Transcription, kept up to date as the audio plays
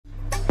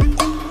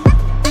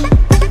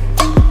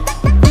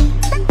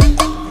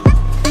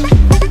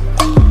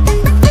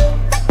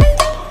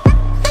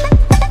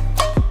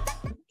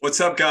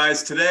What's up,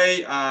 guys?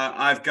 Today,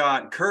 I've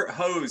got Kurt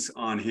Hose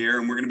on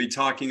here, and we're going to be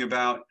talking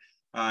about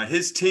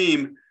his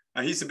team.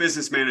 He's the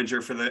business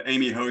manager for the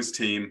Amy Hose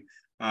team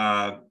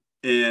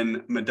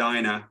in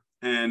Medina,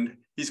 and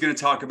he's going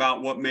to talk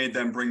about what made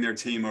them bring their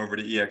team over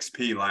to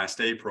eXp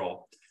last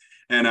April.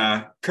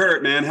 And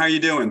Kurt, man, how you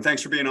doing?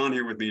 Thanks for being on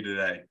here with me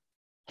today.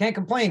 Can't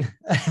complain.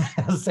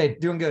 I'll say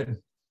doing good.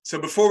 So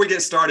before we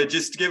get started,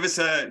 just give us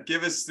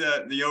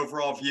the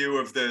overall view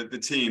of the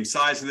team,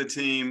 size of the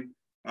team.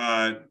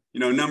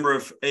 Number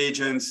of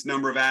agents,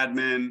 number of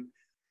admin,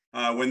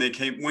 when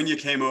you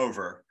came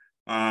over,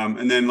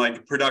 and then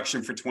like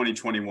production for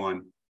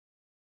 2021.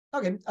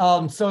 Okay.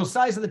 So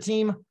size of the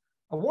team,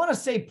 I want to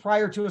say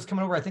prior to us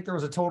coming over, I think there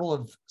was a total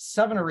of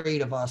 7 or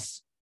 8 of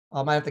us.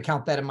 I have to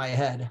count that in my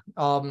head.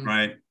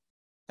 Right.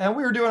 And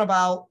we were doing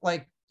about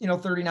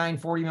 39,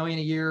 40 million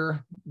a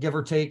year, give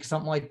or take,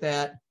 something like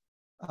that.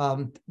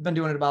 Been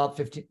doing it about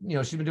 15,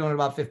 she's been doing it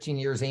about 15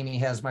 years. Amy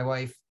has, my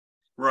wife.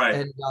 Right.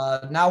 And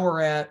now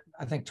we're at,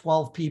 I think,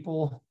 12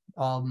 people.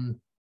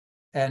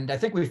 And I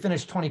think we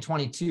finished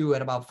 2022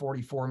 at about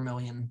 44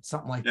 million,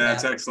 something like that. Yeah,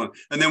 that's excellent.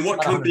 And then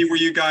what company were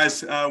you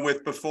guys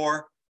with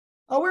before?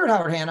 Oh, we were at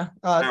Howard Hanna.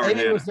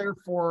 Amy was there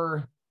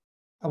for,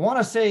 I want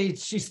to say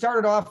she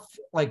started off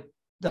like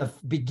the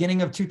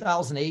beginning of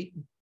 2008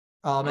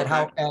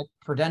 at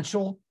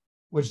Prudential,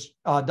 which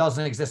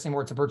doesn't exist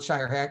anymore. It's a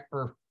Berkshire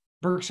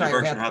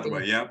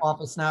Hathaway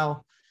office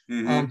now.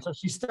 Mm-hmm. So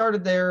she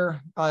started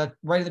there right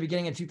at the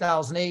beginning of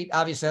 2008.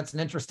 Obviously, that's an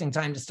interesting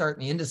time to start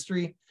in the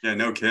industry. Yeah,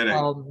 no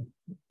kidding.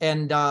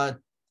 Then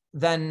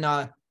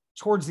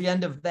towards the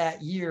end of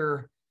that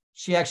year,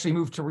 she actually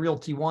moved to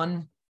Realty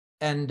One,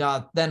 and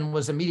then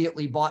was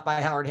immediately bought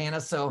by Howard Hanna.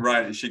 So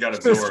right, she got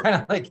absorbed. It was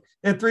kind of like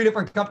in 3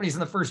 different companies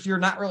in the first year,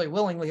 not really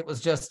willingly. It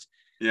was just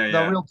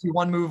the Realty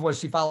One move was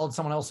she followed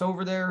someone else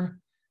over there.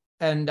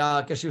 And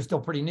because she was still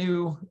pretty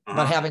new,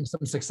 but having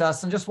some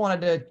success, and just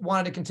wanted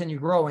to continue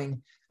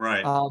growing.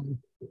 Right.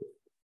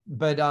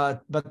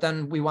 But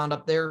then we wound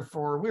up we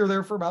were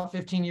there for about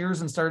 15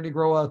 years and started to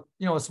grow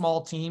a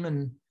small team,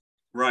 and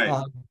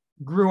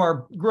grew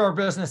our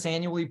business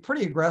annually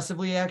pretty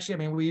aggressively. Actually, I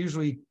mean, we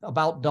usually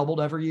about doubled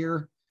every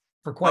year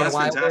for quite a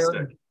while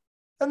there.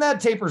 And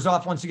that tapers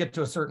off once you get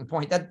to a certain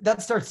point.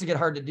 That starts to get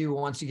hard to do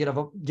once you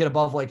get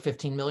above like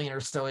 15 million or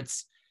so.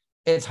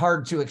 It's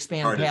hard to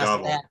expand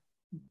past that.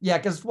 Yeah,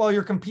 because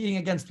you're competing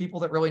against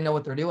people that really know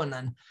what they're doing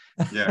then.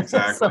 Yeah,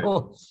 exactly.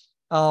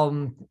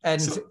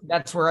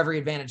 That's where every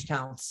advantage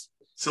counts.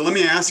 So let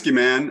me ask you,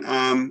 man,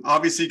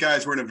 obviously you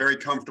guys were in a very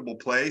comfortable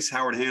place.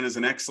 Howard Hanna is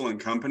an excellent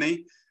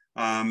company.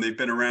 They've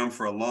been around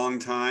for a long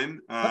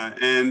time.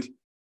 And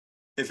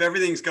if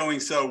everything's going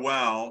so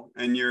well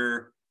and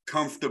you're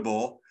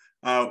comfortable,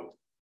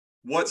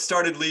 what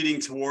started leading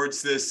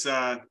towards this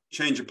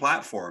change of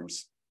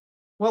platforms?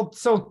 Well,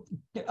 so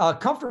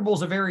comfortable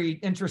is a very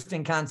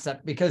interesting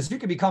concept, because you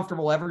can be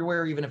comfortable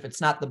everywhere, even if it's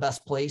not the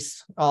best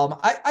place.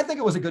 I think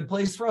it was a good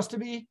place for us to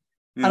be.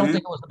 Mm-hmm. I don't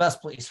think it was the best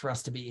place for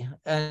us to be.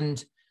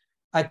 And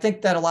I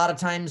think that a lot of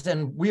times,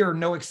 and we are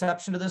no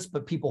exception to this,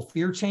 but people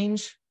fear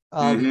change.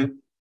 A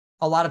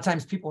lot of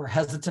times people are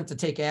hesitant to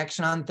take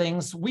action on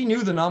things. We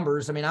knew the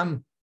numbers. I mean,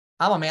 I'm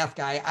a math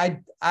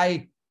guy.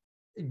 I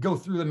go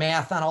through the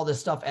math on all this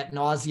stuff ad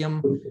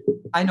nauseum.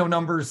 I know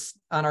numbers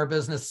on our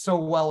business so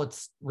well,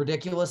 it's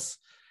ridiculous.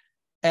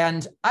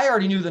 And I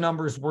already knew the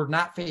numbers were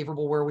not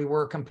favorable where we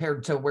were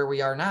compared to where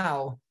we are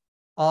now.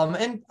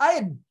 And I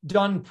had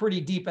done pretty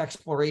deep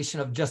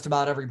exploration of just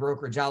about every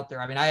brokerage out there.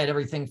 I mean, I had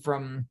everything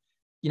from,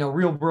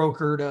 Real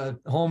Broker to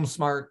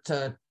HomeSmart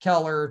to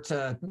Keller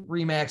to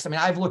Remax. I mean,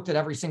 I've looked at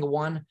every single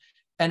one.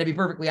 And to be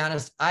perfectly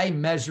honest, I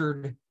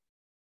measured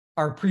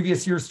our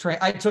previous year's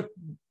I took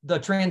the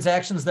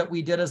transactions that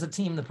we did as a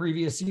team the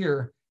previous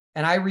year,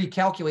 and I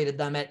recalculated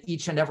them at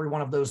each and every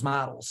one of those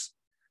models.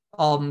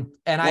 I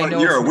know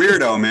you're a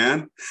weirdo,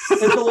 man.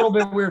 It's a little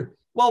bit weird.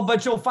 Well,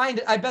 but you'll find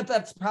it. I bet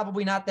that's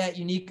probably not that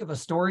unique of a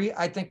story.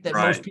 I think that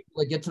most people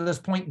that get to this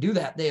point do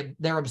that.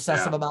 They're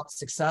obsessive about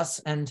success.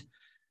 And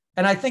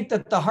I think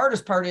that the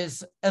hardest part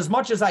is, as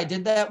much as I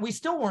did that, we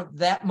still weren't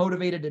that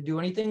motivated to do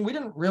anything.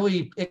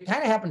 It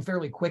kind of happened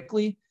fairly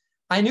quickly.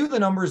 I knew the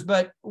numbers,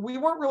 but we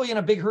weren't really in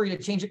a big hurry to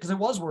change it because it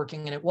was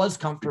working and it was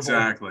comfortable.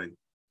 Exactly.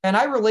 And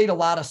I relate a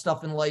lot of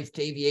stuff in life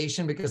to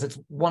aviation because it's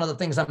one of the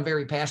things I'm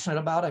very passionate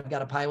about. I've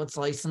got a pilot's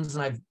license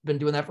and I've been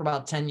doing that for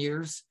about 10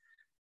 years.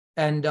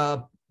 And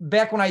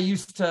back when I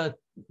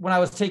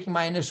was taking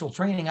my initial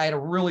training, I had a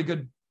really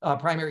good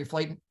primary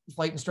flight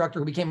instructor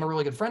who became a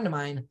really good friend of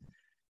mine.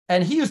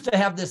 And he used to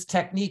have this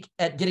technique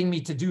at getting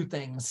me to do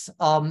things.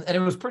 And it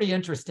was pretty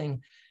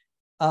interesting.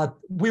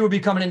 We would be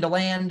coming into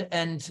land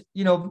and,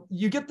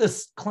 you get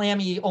this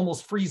clammy,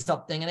 almost freeze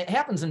up thing. And it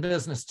happens in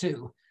business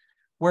too,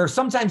 where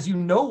sometimes you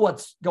know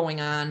what's going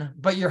on,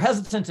 but you're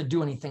hesitant to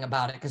do anything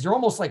about it because you're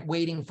almost like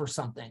waiting for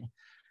something.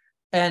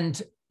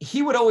 And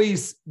he would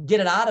always get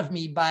it out of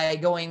me by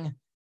going,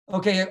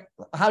 okay,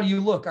 how do you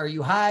look? Are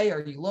you high?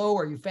 Are you low?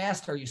 Are you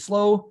fast? Are you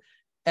slow?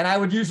 And I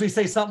would usually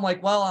say something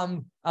like, well,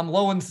 I'm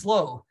low and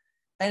slow.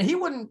 And he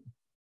wouldn't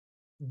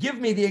give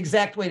me the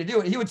exact way to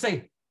do it. He would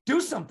say,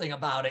 do something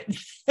about it.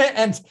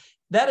 And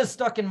that is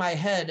stuck in my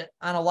head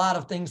on a lot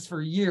of things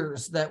for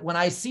years, that when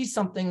I see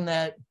something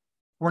that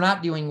we're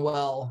not doing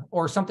well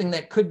or something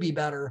that could be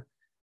better,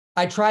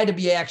 I try to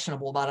be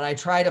actionable about it. I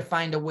try to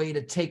find a way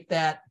to take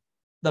that.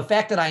 The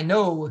fact that I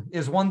know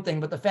is one thing,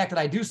 but the fact that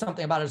I do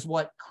something about it is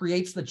what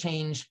creates the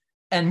change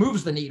and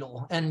moves the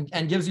needle and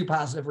gives you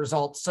positive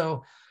results.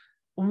 So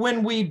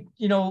when we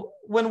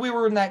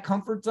were in that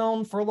comfort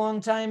zone for a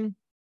long time,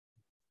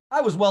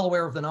 I was well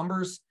aware of the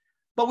numbers,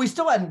 but we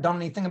still hadn't done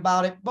anything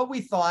about it. But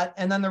we thought,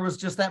 and then there was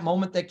just that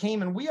moment that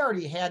came, and we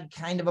already had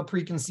kind of a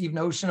preconceived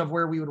notion of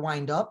where we would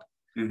wind up.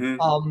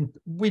 Mm-hmm.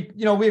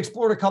 We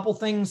explored a couple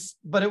things,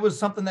 but it was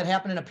something that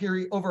happened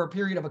over a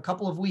period of a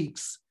couple of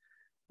weeks,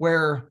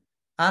 where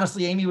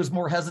honestly, Amy was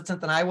more hesitant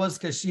than I was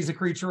because she's a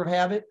creature of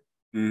habit.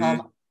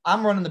 Mm-hmm.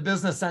 I'm running the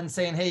business and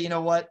saying, hey, you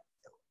know what?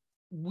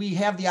 We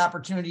have the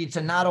opportunity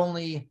to not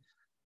only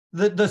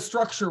the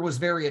structure was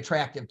very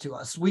attractive to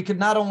us. We could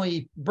not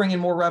only bring in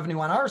more revenue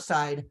on our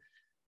side,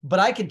 but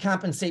I could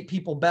compensate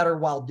people better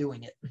while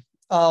doing it.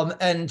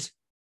 And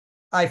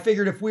I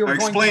figured if we were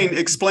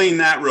explain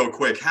that real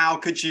quick. How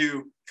could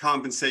you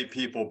compensate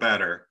people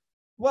better?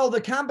 Well,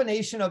 the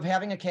combination of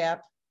having a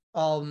cap.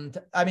 At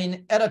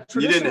a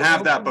traditional, you didn't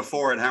have that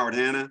before at Howard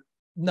Hanna?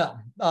 No.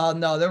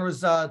 There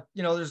was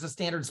there's a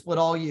standard split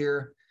all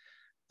year.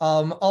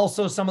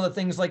 Also some of the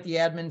things like the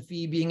admin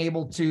fee, being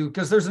able to,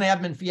 because there's an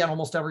admin fee on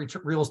almost every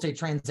real estate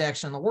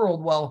transaction in the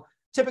world. Well,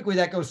 typically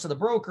that goes to the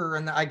broker,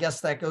 and I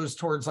guess that goes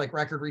towards like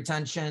record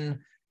retention,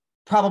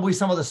 probably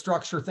some of the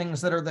structure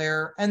things that are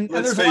there. And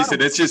let's face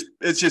it,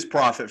 it's just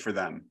profit for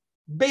them.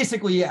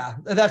 Basically, yeah,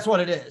 that's what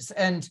it is.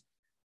 And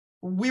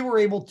we were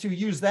able to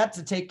use that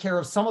to take care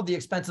of some of the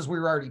expenses we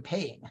were already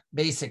paying,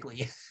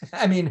 basically.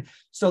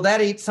 So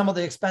that ate some of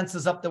the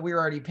expenses up that we were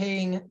already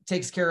paying,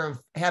 takes care of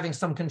having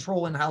some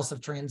control in-house of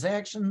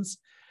transactions.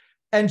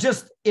 And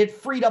just, it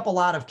freed up a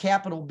lot of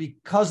capital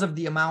because of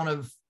the amount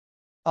of,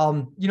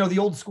 the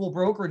old school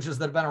brokerages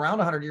that have been around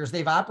 100 years,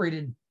 they've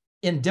operated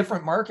in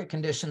different market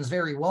conditions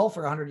very well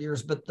for 100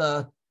 years, but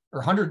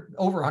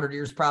over 100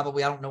 years,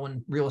 probably. I don't know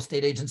when real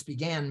estate agents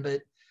began,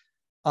 but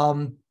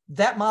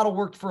that model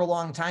worked for a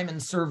long time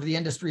and served the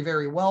industry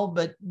very well.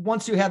 But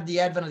once you have the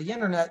advent of the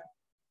internet,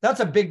 that's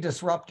a big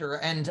disruptor.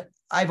 And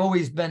I've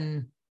always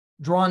been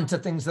drawn to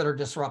things that are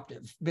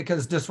disruptive,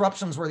 because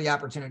disruption's where the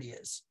opportunity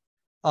is,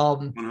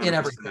 in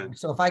everything.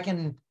 So if I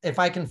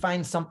can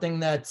find something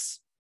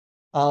that's,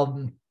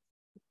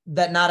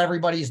 that not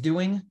everybody's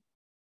doing,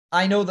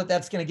 I know that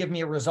that's going to give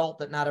me a result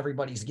that not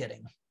everybody's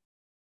getting.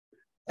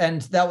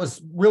 And that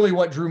was really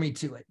what drew me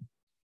to it.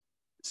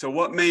 So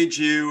what made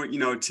you,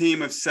 a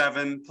team of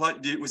 7 plus,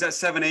 was that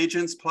 7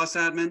 agents plus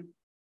admin?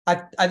 I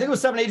think it was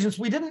 7 agents.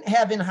 We didn't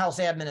have in-house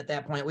admin at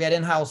that point. We had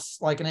an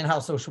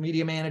in-house social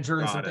media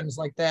manager and some things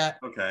like that.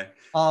 Okay.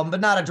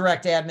 But not a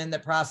direct admin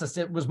that processed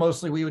it. It was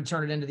mostly, we would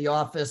turn it into the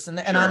office. And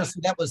sure.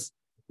 Honestly, that was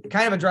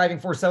kind of a driving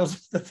force. That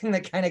was the thing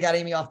that kind of got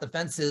Amy off the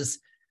fence, is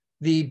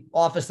the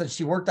office that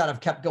she worked out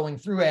of kept going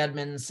through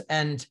admins,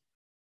 and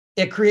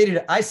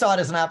I saw it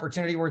as an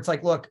opportunity where it's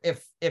like, look,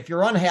 if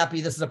you're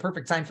unhappy, this is a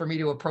perfect time for me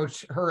to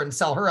approach her and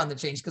sell her on the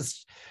change.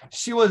 Because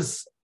she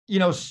was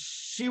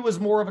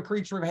more of a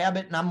creature of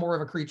habit and I'm more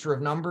of a creature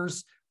of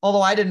numbers.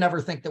 Although I didn't ever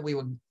think we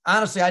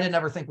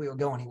would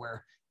go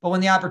anywhere. But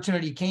when the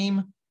opportunity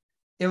came,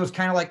 it was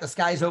kind of like the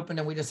skies opened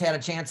and we just had a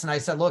chance. And I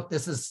said, look,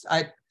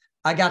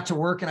 I got to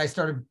work, and I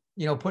started,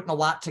 putting a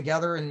lot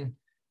together, and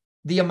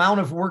the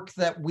amount of work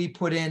that we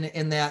put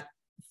in that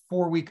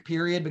 4-week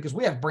period, because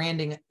we have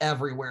branding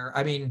everywhere.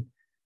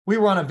 We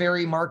run a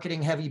very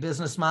marketing heavy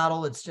business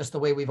model. It's just the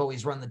way we've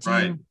always run the team.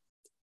 Right.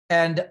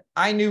 And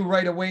I knew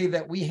right away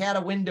that we had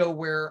a window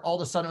where all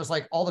of a sudden it was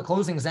like all the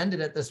closings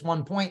ended at this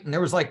one point. And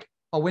there was like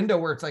a window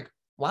where it's like,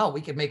 wow,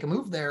 we could make a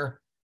move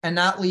there and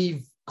not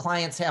leave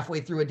clients halfway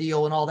through a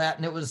deal and all that.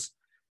 And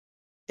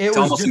it's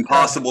almost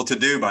impossible to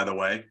do, by the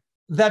way.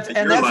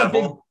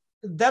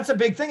 That's a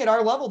big thing at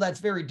our level.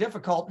 That's very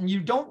difficult. And you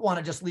don't want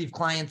to just leave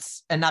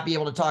clients and not be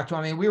able to talk to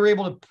them. We were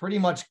able to pretty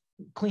much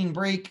clean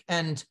break,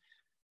 and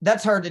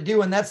that's hard to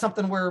do. And that's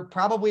something where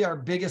probably our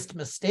biggest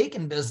mistake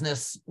in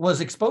business was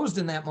exposed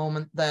in that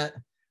moment. That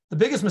the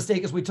biggest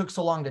mistake is we took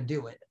so long to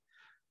do it,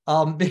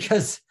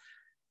 because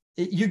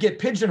you get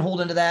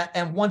pigeonholed into that.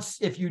 And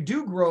if you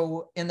do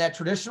grow in that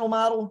traditional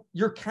model,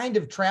 you're kind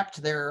of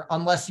trapped there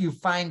unless you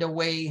find a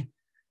way.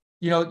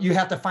 You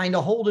have to find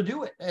a hole to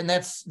do it. And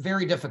that's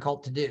very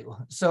difficult to do.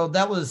 So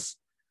that was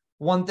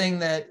one thing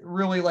that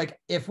really, like,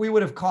 if we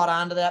would have caught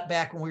on to that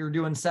back when we were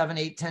doing 7,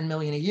 8, 10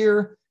 million a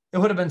year, it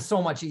would have been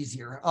so much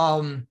easier.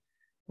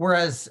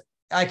 Whereas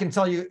I can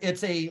tell you,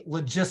 it's a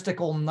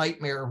logistical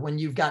nightmare when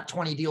you've got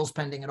 20 deals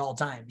pending at all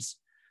times.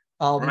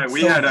 Right.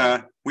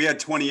 We had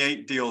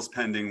 28 deals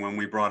pending when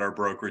we brought our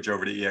brokerage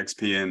over to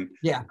eXp in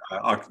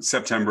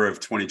September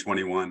of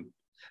 2021.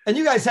 And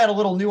you guys had a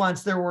little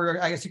nuance there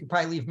where I guess you could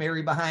probably leave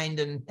Mary behind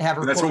and have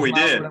her. That's what we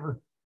did.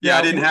 Yeah,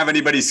 I didn't have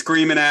anybody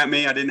screaming at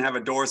me. I didn't have a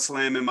door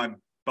slam in my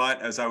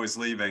butt as I was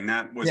leaving.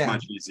 That was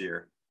much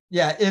easier.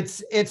 Yeah,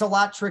 it's a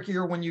lot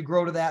trickier when you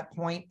grow to that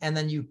point, and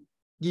then you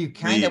you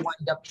kind of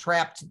wind up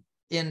trapped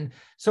in.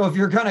 So if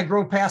you're going to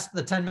grow past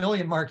the 10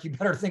 million mark, you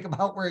better think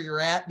about where you're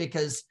at,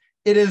 because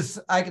it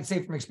is, I can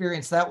say from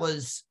experience, that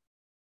was,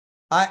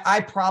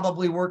 I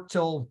probably worked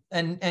till,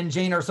 and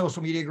Jane, our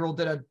social media girl,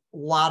 did a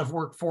lot of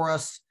work for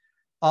us.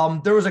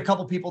 There was a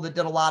couple people that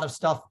did a lot of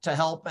stuff to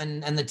help,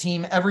 and the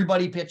team,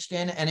 everybody pitched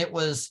in, and it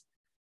was,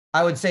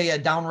 I would say, a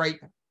downright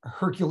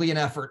Herculean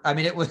effort. I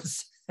mean, it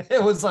was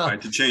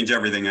to change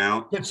everything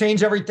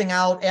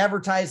out.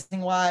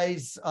 Advertising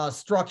wise,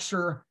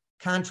 structure,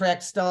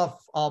 contract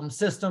stuff,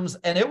 systems.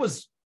 And it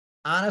was,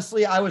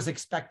 honestly, I was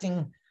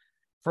expecting,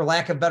 for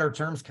lack of better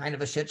terms, kind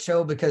of a shit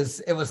show,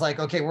 because it was like,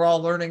 okay, we're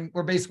all learning.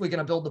 We're basically going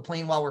to build the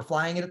plane while we're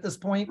flying it at this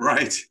point.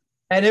 Right.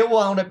 And it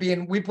wound up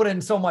being, we put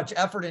in so much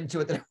effort into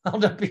it that it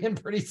wound up being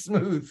pretty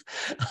smooth.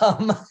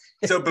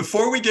 So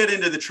before we get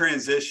into the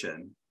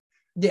transition.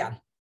 Yeah.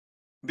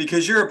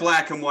 Because you're a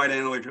black and white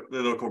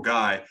analytical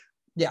guy.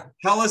 Yeah.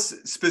 Tell us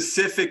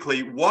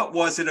specifically, what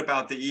was it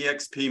about the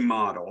eXp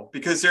model?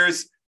 Because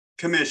there's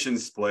commission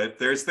split,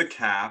 there's the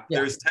cap,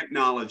 there's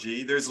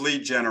technology, there's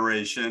lead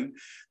generation,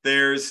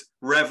 there's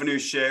revenue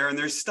share, and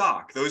there's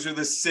stock. Those are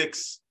the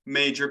 6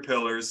 major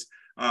pillars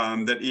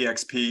that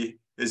eXp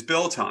is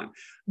built on.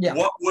 Yeah.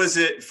 What was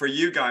it for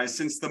you guys,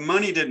 since the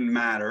money didn't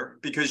matter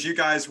because you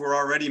guys were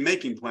already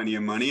making plenty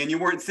of money and you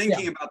weren't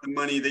thinking about the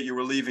money that you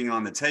were leaving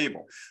on the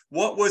table?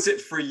 What was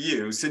it for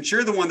you, since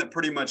you're the one that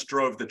pretty much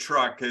drove the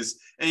truck? Because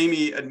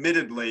Amy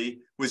admittedly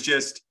was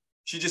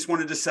she just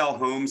wanted to sell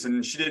homes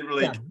and she didn't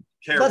really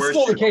care. That's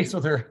still the case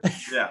with her.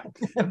 Yeah.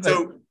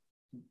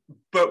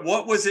 But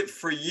what was it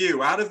for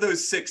you out of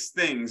those 6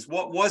 things?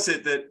 What was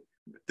it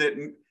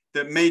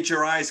that made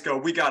your eyes go,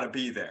 we got to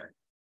be there?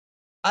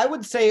 I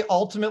would say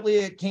ultimately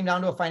it came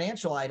down to a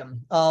financial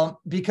item,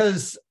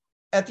 because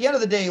at the end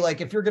of the day, like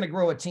if you're going to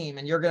grow a team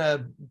and you're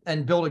going to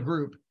build a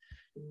group,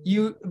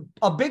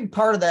 a big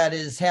part of that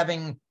is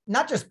having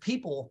not just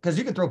people, because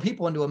you can throw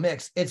people into a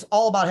mix. It's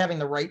all about having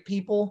the right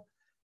people.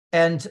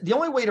 And the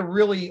only way to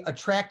really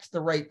attract the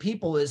right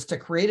people is to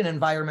create an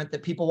environment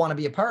that people want to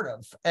be a part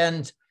of.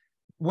 And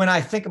when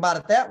I think about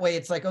it that way,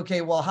 it's like,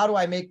 okay, well, how do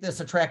I make this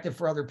attractive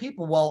for other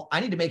people? Well,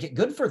 I need to make it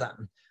good for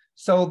them.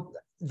 So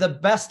the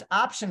best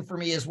option for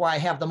me is why I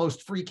have the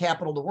most free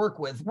capital to work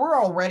with. We're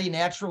already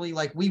naturally,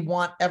 like, we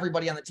want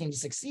everybody on the team to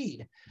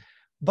succeed,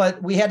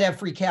 but we had to have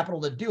free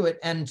capital to do it.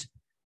 And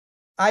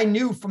I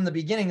knew from the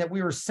beginning that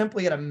we were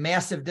simply at a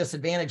massive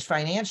disadvantage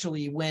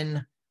financially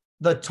when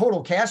the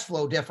total cash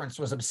flow difference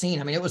was obscene.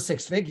 I mean, it was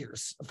 6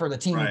 figures for the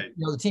team. Right.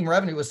 You know, the team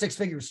revenue was 6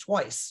 figures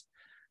twice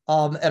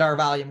at our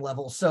volume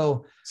level.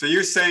 So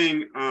you're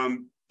saying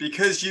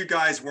because you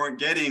guys weren't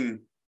getting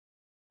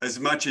as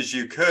much as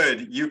you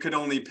could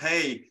only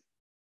pay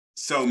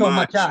so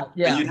much out,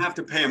 and you'd have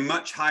to pay a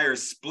much higher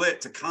split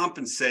to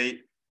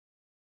compensate.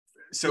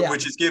 So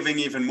which is giving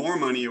even more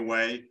money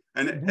away.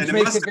 And it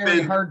makes it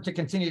very hard to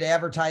continue to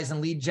advertise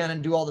and lead gen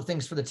and do all the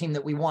things for the team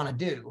that we want to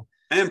do.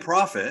 And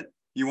profit.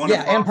 You want to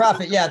and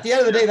profit. Yeah. At the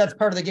end of the day, that's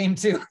part of the game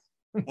too.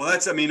 Well,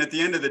 at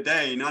the end of the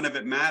day, none of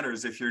it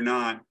matters if you're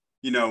not,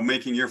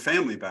 making your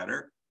family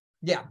better.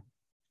 Yeah.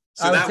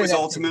 So that was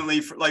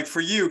ultimately for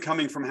you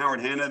coming from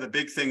Howard Hanna. The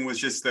big thing was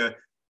just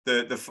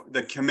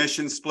the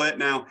commission split.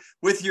 Now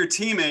with your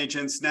team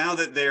agents, now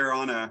that they're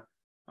on a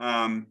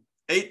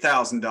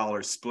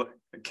 $8,000 split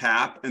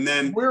cap, and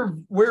then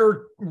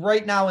we're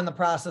right now in the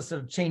process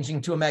of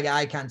changing to a mega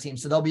icon team,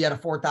 so they'll be at a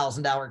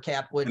 $4,000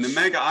 cap. And the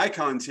mega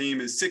icon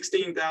team is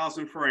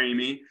 $16,000 for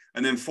Amy,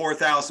 and then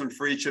 $4,000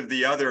 for each of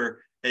the other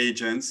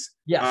agents.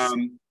 Yes.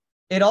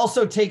 It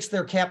also takes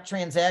their cap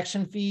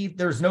transaction fee.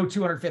 There's no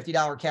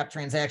 $250 cap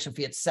transaction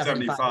fee. It's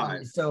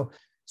 $75.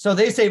 So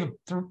they save,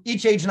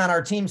 each agent on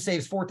our team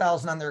saves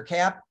 $4,000 on their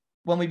cap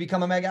when we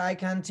become a mega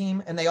icon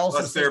team, and they also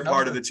plus they're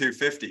part of the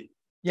 250.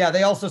 Yeah,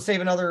 they also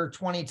save another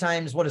 20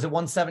 times. What is it?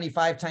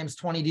 175 times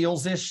 20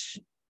 deals ish.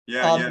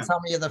 Yeah, That's how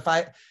many of the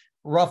 5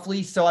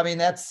 roughly. So I mean,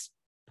 that's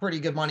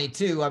pretty good money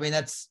too. I mean,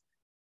 that's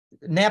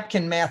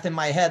napkin math in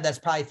my head. That's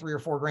probably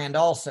 $3 or $4 grand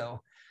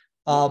also,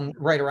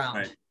 right around.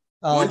 Right.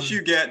 Once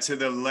you get to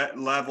the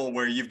level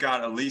where you've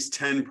got at least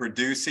 10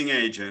 producing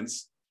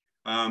agents,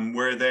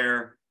 where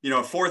they're, a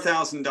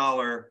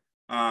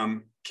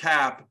 $4,000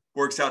 cap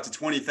works out to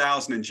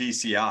 $20,000 in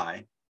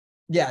GCI.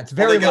 Yeah, it's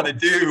very. All they got to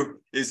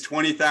do is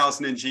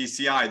 $20,000 in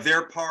GCI.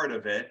 They're part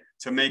of it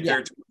to make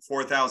their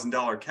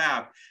 $4,000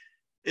 cap.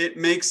 It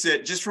makes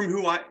it, just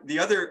from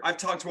I've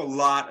talked to a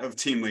lot of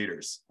team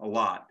leaders, a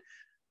lot.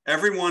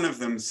 Every one of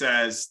them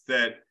says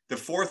that the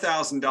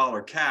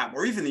 $4,000 cap,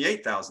 or even the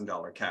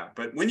 $8,000 cap,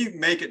 but when you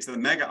make it to the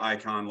mega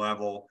icon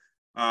level,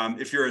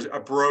 if you're a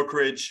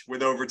brokerage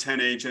with over 10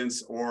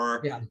 agents,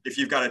 or if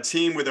you've got a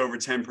team with over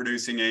 10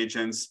 producing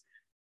agents,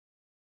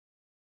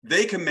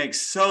 they can make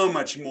so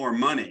much more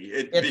money.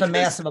 It's a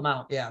massive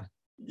amount. Yeah.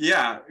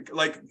 Yeah.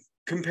 Like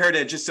compared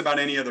to just about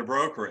any other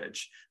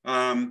brokerage.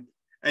 And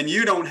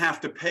you don't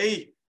have to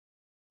pay.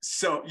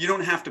 So you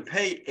don't have to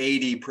pay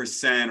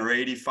 80% or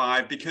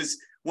 85%, because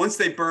once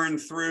they burn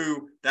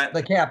through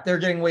the cap, they're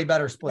getting way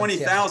better splits.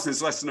 20,000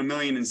 is less than $1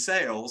 million in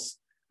sales.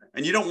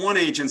 And you don't want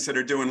agents that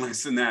are doing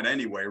less than that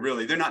anyway,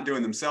 really. They're not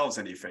doing themselves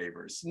any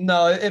favors.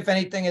 No, if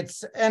anything,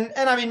 it's, and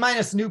I mean,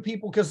 minus new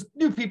people, because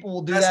new people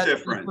will do That's that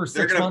different. for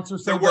 6 months or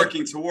so. They're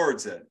working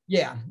towards it.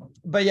 Yeah.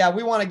 But yeah,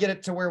 we want to get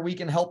it to where we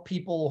can help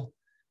people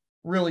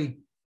really,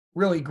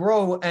 really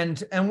grow.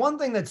 And one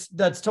thing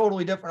that's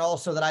totally different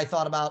also that I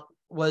thought about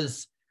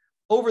was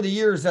over the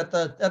years at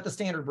the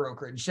standard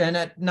brokerage, and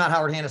at not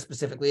Howard Hanna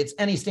specifically, it's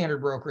any standard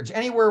brokerage,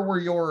 anywhere where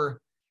you're,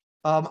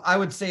 I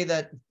would say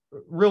that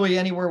really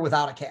anywhere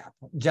without a cap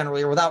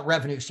generally, or without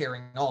revenue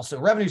sharing. Also,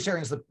 revenue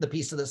sharing is the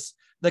piece of this.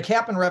 The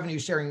cap and revenue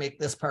sharing make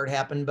this part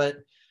happen. But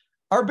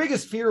our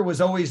biggest fear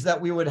was always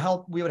that we would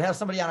have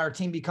somebody on our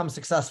team become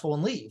successful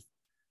and leave.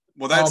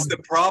 Well, that's the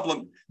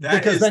problem.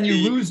 Because then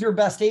you lose your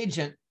best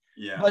agent.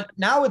 Yeah. But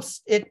now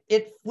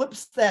it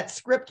flips that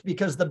script,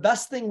 because the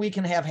best thing we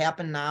can have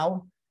happen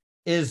now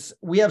is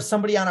we have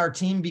somebody on our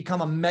team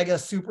become a mega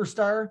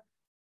superstar,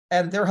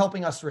 and they're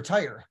helping us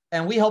retire,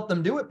 and we help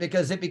them do it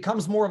because it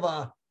becomes more of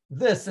a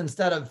this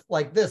instead of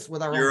like this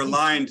with our You're own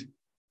aligned.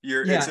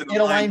 It's an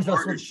aligned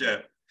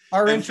partnership.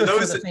 Our interests are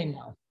the same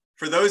now.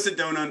 For those that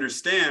don't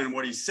understand,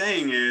 what he's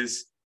saying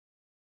is,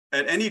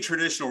 at any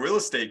traditional real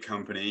estate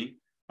company,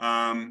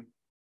 and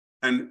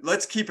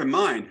let's keep in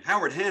mind,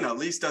 Howard Hanna at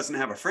least doesn't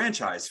have a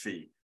franchise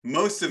fee.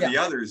 Most of the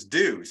others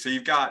do. So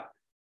you've got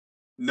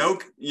no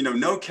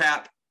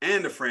cap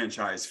and a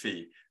franchise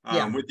fee,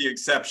 with the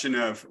exception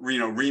of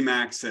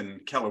Remax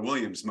and Keller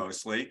Williams,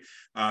 mostly,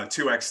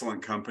 two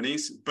excellent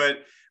companies. But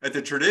at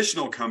the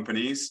traditional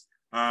companies,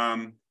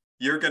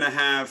 you're going to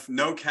have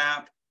no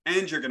cap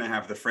and you're going to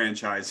have the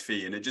franchise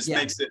fee, and it just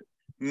makes it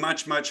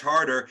much, much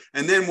harder.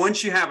 And then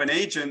once you have an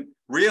agent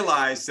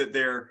realize that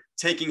they're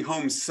taking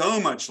home so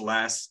much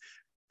less,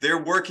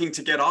 they're working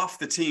to get off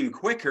the team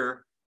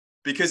quicker,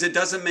 because it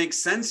doesn't make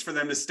sense for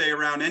them to stay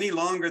around any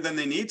longer than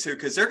they need to,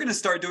 because they're going to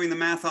start doing the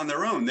math on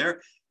their own.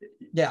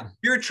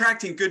 You're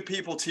attracting good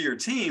people to your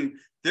team.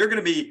 They're going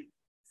to be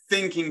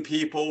thinking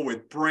people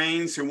with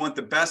brains who want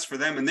the best for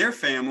them and their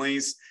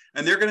families.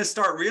 And they're going to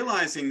start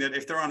realizing that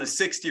if they're on a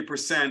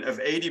 60% of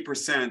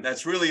 80%,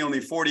 that's really only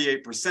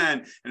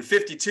 48%, and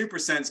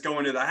 52% is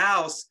going to the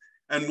house.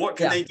 And what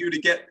can they do to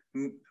get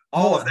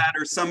all of that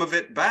or some of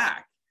it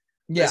back?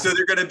 Yeah. So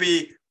they're going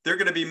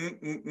to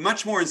be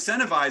much more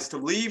incentivized to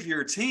leave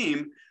your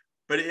team.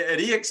 But at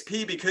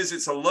eXp, because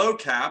it's a low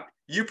cap,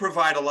 you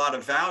provide a lot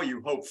of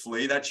value.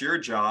 Hopefully that's your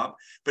job.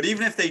 But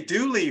even if they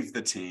do leave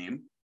the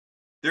team,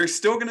 they're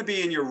still going to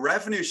be in your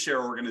revenue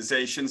share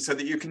organization, so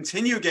that you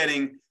continue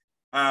getting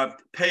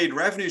paid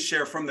revenue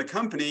share from the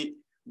company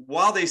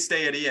while they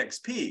stay at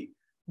eXp.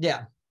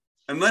 Yeah.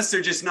 Unless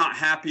they're just not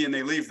happy and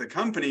they leave the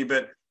company.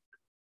 But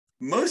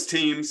most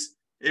teams,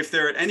 if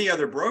they're at any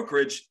other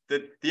brokerage,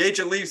 that the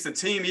agent leaves the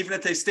team, even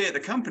if they stay at the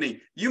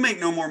company, you make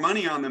no more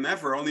money on them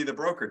ever, only the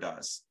broker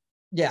does.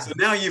 Yeah. So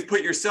now you've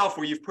put yourself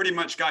where you've pretty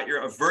much got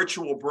a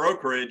virtual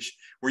brokerage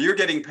where you're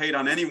getting paid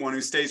on anyone who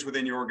stays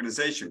within your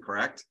organization,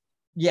 correct?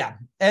 Yeah.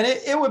 And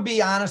it would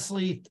be,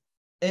 honestly,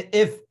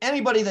 if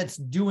anybody that's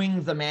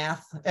doing the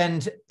math,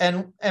 and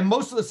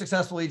most of the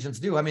successful agents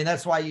do. I mean,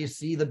 that's why you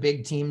see the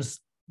big teams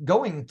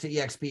going to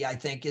eXp, I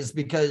think, is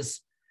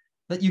because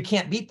that you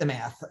can't beat the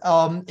math.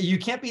 You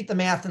can't beat the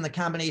math in the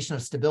combination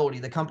of stability.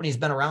 The company's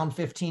been around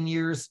 15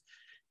 years.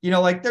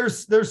 Like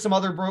there's some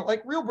other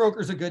like Real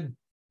Broker's a good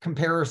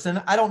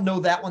comparison. I don't know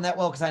that one that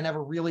well, because I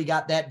never really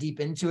got that deep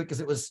into it,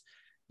 because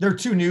they're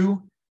too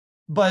new.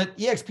 But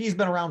eXp's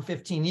been around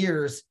 15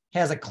 years,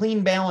 has a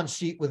clean balance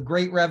sheet with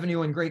great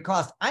revenue and great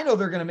cost. I know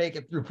they're going to make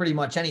it through pretty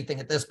much anything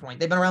at this point.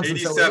 They've been around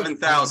since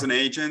 87,000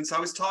 agents. I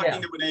was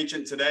talking to an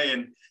agent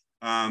today,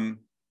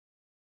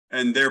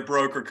 and their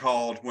broker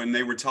called when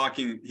they were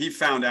talking. He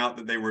found out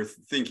that they were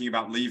thinking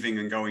about leaving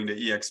and going to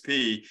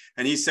eXp.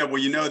 And he said,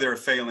 well, they're a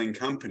failing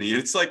company. And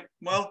it's like,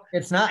 well,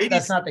 it's not,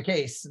 that's not the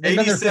case.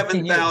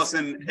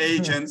 87,000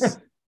 agents,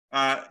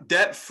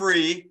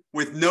 debt-free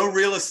with no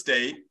real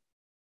estate.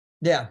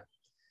 Yeah.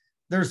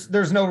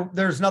 There's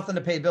nothing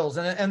to pay bills,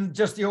 and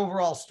just the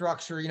overall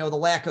structure, the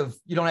lack of,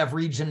 you don't have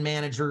region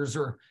managers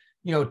or,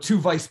 two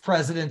vice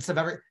presidents of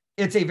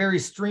it's a very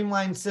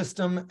streamlined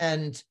system.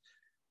 And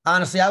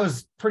honestly, I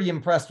was pretty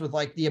impressed with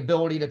like the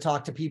ability to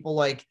talk to people.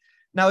 Like,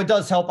 now it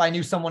does help. I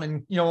knew someone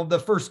in, the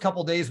first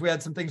couple of days, we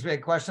had some things we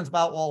had questions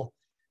about. Well,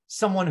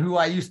 someone who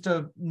I used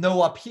to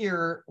know up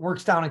here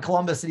works down in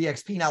Columbus at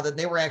eXp now, that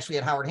they were actually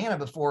at Howard Hanna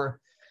before.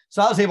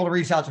 So I was able to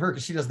reach out to her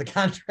because she does the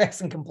contracts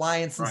and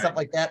compliance and stuff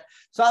like that.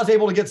 So I was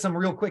able to get some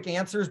real quick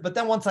answers. But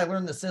then once I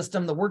learned the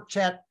system, the work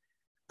chat,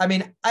 I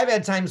mean, I've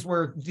had times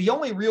where the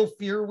only real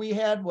fear we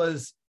had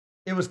was,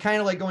 it was kind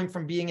of like going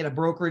from being in a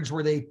brokerage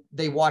where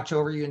they watch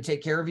over you and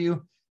take care of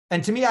you.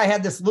 And to me, I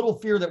had this little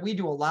fear that we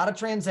do a lot of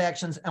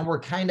transactions and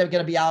we're kind of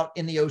going to be out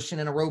in the ocean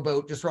in a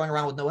rowboat, just rowing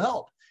around with no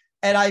help.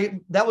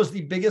 And that was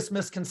the biggest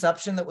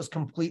misconception that was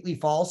completely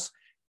false.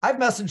 I've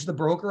messaged the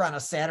broker on a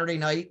Saturday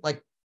night,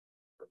 like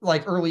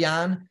early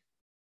on.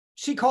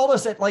 She called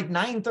us at like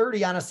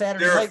 9:30 on a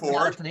Saturday night and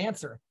got us an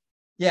answer.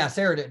 Yeah,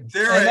 Sarah did.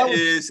 Sarah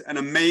is an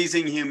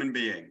amazing human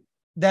being.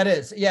 That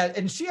is. Yeah.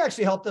 And she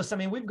actually helped us. I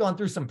mean, we've gone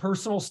through some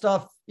personal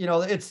stuff.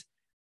 It's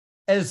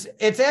as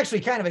it's actually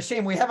kind of a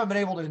shame we haven't been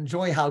able to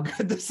enjoy how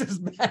good this has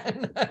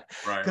been.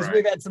 Because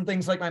we've had some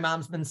things like my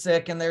mom's been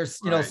sick, and there's,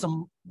 you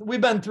know,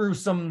 we've been through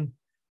some,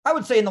 I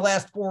would say in the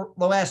last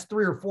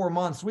 3 or 4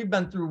 months, we've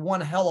been through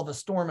one hell of a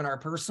storm in our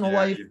personal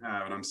life. You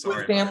have, and I'm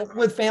sorry.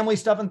 With family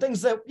stuff and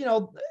things that, you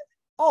know,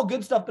 all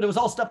good stuff, but it was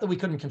all stuff that we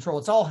couldn't control.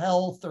 It's all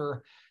health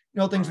or, you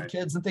know, things with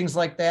kids and things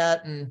like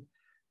that. And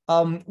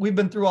we've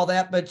been through all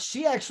that, but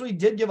she actually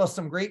did give us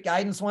some great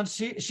guidance once.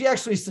 She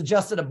actually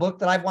suggested a book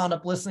that I've wound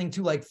up listening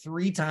to like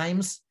 3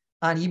 times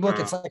on ebook.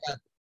 Wow.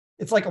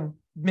 It's like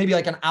maybe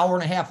like an hour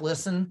and a half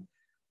listen.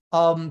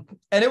 And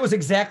it was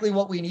exactly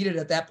what we needed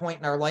at that point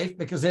in our life,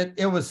 because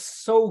it was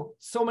so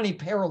many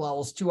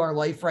parallels to our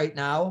life right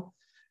now.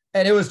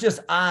 And it was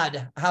just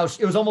odd how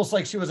it was almost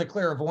like she was a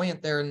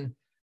clairvoyant there. And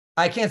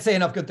I can't say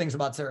enough good things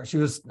about Sarah. She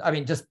was, I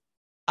mean, just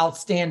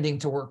outstanding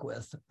to work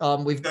with.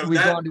 We've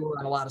gone to her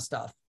on a lot of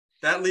stuff.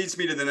 That leads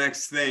me to the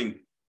next thing.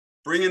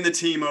 Bringing the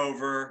team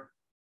over.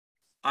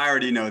 I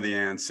already know the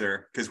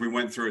answer because we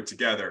went through it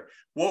together.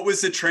 What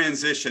was the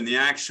transition, the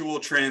actual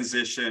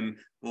transition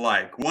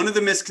like? One of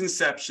the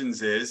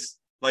misconceptions is,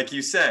 like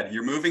you said,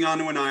 you're moving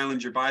onto an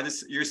island, you're by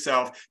this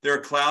yourself. They're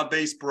a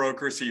cloud-based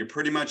broker, so you're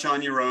pretty much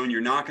on your own.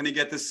 You're not going to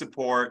get the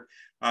support.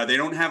 They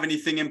don't have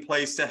anything in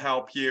place to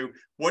help you.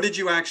 What did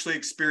you actually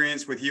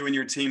experience with you and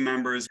your team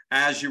members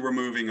as you were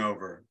moving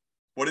over?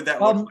 What did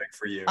that look like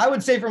for you? I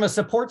would say from a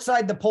support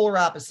side, the polar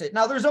opposite.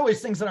 Now, there's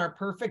always things that aren't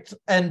perfect.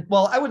 And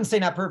well, I wouldn't say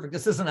not perfect.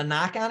 This isn't a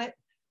knock on it.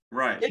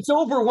 Right. It's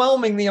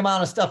overwhelming the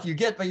amount of stuff you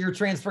get, but you're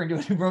transferring to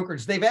a new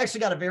brokerage. They've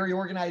actually got a very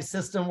organized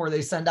system where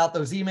they send out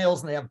those emails,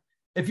 and they have,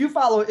 if you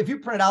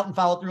print it out and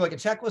follow through like a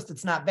checklist,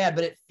 it's not bad,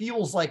 but it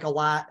feels like a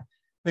lot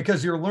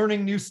because you're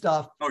learning new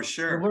stuff. Oh,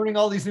 sure. You're learning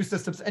all these new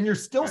systems, and you're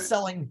still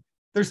selling.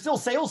 There's still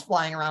sales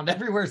flying around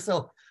everywhere.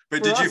 So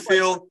but did you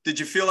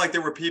feel like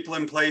there were people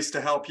in place to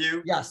help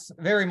you? Yes,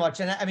 very much.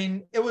 And I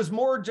mean, it was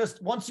more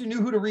just once you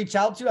knew who to reach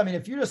out to. I mean,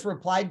 if you just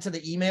replied to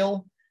the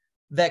email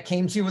that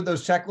came to you with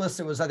those checklists,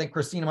 it was, I think,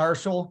 Christina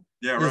Marshall.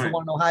 Yeah, right. The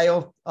one in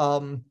Ohio.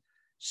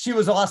 She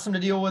was awesome to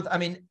deal with. I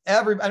mean,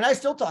 I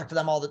still talk to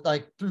them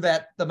through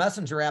the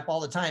Messenger app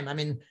all the time. I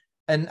mean,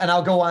 and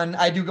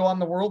I do go on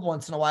the world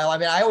once in a while. I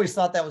mean, I always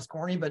thought that was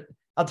corny, but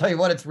I'll tell you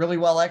what, it's really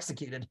well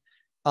executed.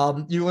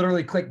 You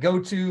literally click go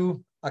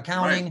to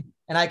accounting. Right.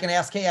 And I can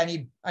ask, hey,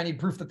 I need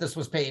proof that this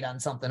was paid on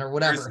something or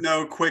whatever. There's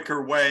no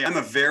quicker way. I'm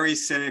a very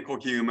cynical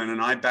human,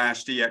 and I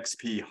bashed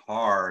eXp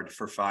hard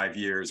for 5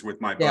 years with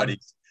my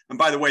buddies. And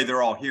by the way,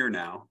 they're all here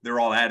now. They're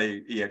all at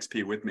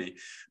eXp with me.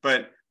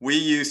 But we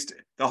used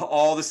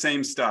all the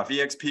same stuff.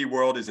 eXp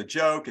World is a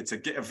joke. It's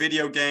a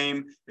video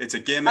game. It's a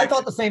gimmick. I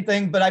thought the same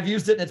thing, but I've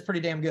used it and it's pretty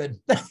damn good.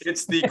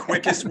 It's the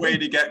quickest way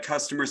to get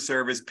customer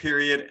service,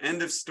 period.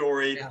 End of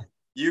story. Yeah.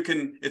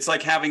 It's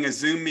like having a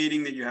Zoom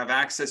meeting that you have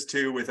access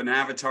to with an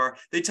avatar.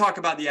 They talk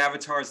about the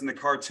avatars and the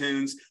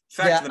cartoons.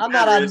 I'm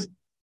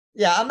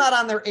not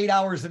on there 8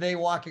 hours a day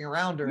walking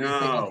around or anything.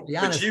 To be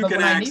honest,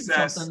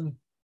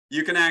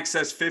 you can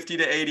access 50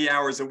 to 80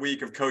 hours a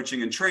week of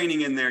coaching and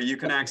training in there. You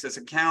can access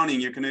accounting.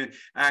 You can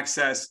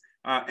access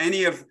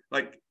any of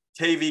like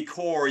KV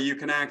Core. You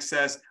can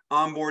access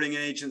onboarding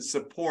agent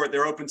support.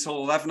 They're open till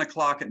 11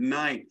 o'clock at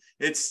night.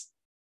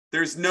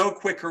 There's no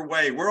quicker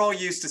way. We're all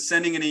used to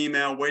sending an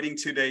email, waiting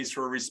 2 days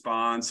for a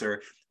response,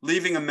 or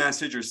leaving a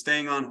message or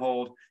staying on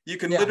hold. You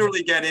can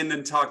literally get in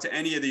and talk to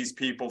any of these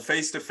people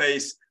face to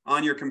face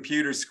on your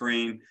computer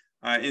screen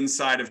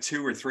inside of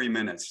 2 or 3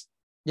 minutes.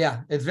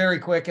 Yeah, it's very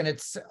quick. And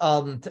it's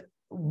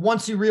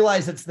once you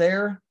realize it's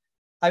there,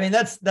 I mean,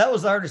 that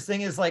was the hardest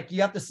thing is like,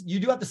 you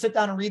do have to sit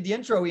down and read the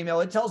intro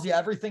email. It tells you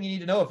everything you need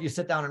to know if you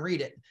sit down and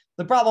read it.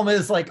 The problem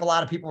is like a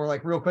lot of people are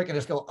like real quick and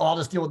just go, oh, I'll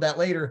just deal with that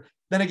later.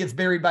 Then it gets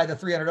buried by the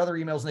 300 other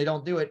emails and they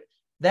don't do it.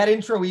 That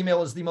intro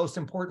email is the most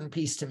important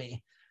piece to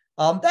me.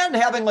 Then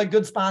having like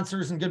good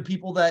sponsors and good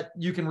people that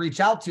you can reach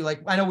out to.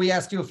 Like, I know we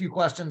asked you a few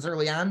questions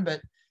early on, but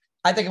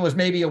I think it was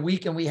maybe a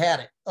week and we had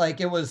it.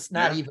 Like it was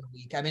not even a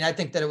week. I mean, I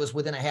think that it was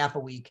within a half a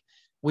week.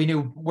 We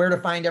knew where to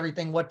find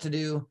everything, what to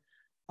do.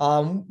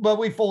 But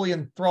we fully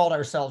enthralled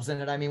ourselves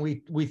in it. I mean,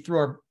 we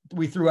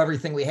threw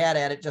everything we had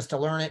at it just to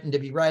learn it and to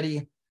be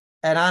ready.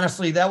 And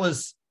honestly,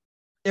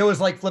 it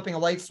was like flipping a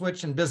light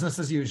switch and business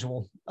as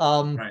usual.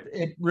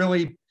 It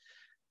really,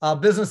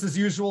 business as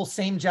usual,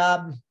 same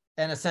job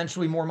and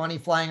essentially more money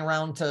flying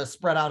around to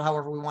spread out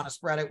however we want to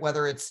spread it,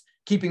 whether it's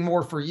keeping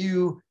more for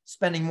you,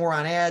 spending more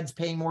on ads,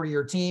 paying more to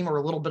your team, or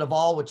a little bit of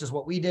all, which is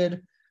what we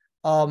did.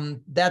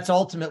 That's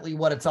ultimately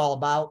what it's all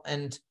about.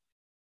 And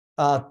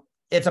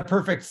it's a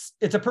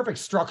perfect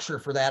structure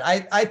for that.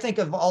 I think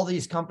of all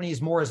these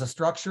companies more as a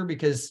structure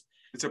because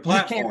it's a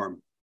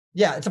platform.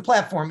 Yeah, it's a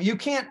platform. You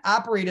can't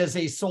operate as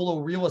a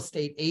solo real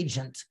estate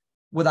agent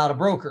without a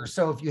broker.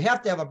 So if you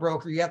have to have a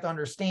broker, you have to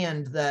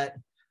understand that,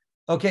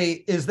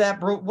 okay,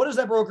 what is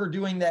that broker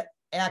doing that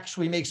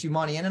actually makes you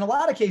money? And in a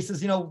lot of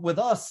cases, with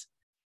us,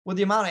 with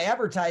the amount of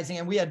advertising,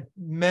 and we had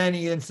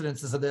many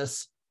incidences of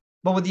this,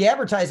 but with the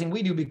advertising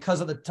we do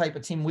because of the type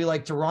of team we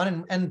like to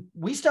run, and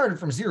we started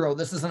from zero.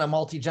 This isn't a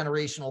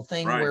multi-generational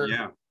thing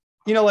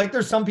like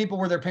there's some people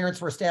where their parents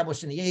were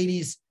established in the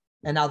 80s.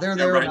 And now they're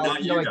Yeah, there. right. Now,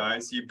 Not you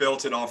guys. You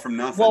built it all from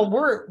nothing. Well,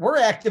 we're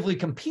actively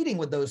competing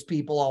with those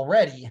people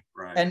already.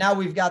 Right. And now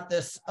we've got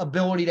this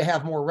ability to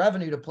have more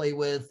revenue to play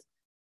with.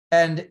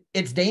 And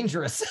it's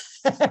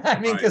dangerous. I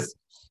mean,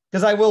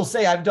 because I will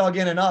say I've dug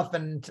in enough,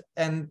 and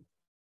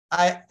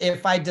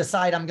if I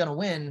decide I'm going to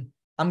win,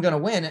 I'm going to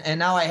win. And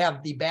now I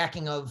have the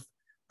backing of,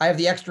 I have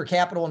the extra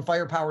capital and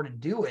firepower to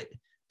do it,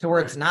 to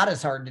where it's not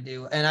as hard to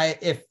do. And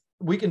if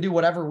we can do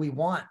whatever we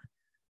want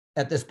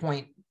at this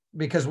point,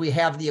 because we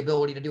have the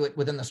ability to do it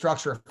within the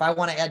structure. If I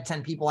want to add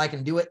 10 people, I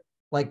can do it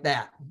like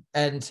that.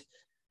 And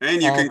you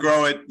can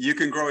grow it. You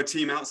can grow a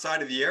team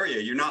outside of the area.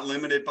 You're not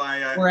limited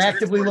by. We're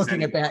actively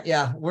looking at that.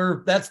 Yeah,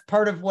 that's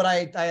part of what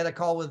I had a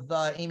call with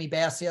Amy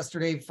Bass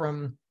yesterday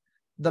from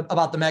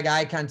about the Mega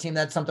Icon team.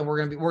 That's something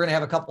we're gonna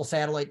have a couple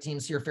satellite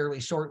teams here fairly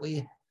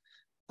shortly.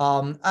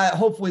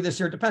 Hopefully this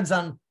year. It depends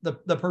on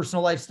the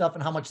personal life stuff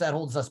and how much that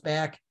holds us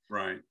back.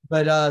 Right.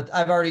 But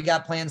I've already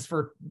got plans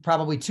for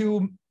probably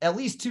at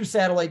least two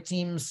satellite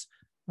teams,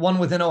 one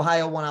within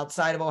Ohio, one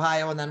outside of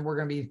Ohio, and then we're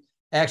gonna be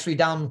actually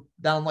down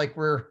like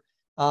we're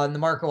in the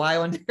Marco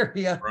Island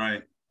area.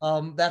 Right.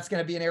 That's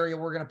going to be an area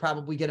we're going to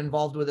probably get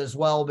involved with as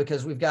well,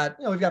 because we've got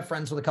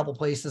friends with a couple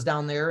places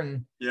down there,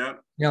 and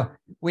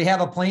we have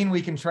a plane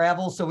we can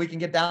travel, so we can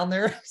get down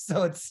there.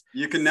 So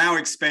you can now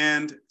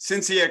expand,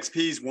 since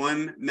eXp's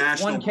one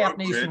cap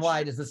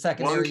nationwide is the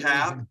secondary. One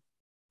cap.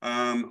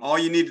 All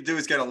you need to do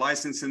is get a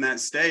license in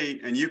that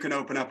state, and you can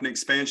open up an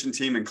expansion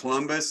team in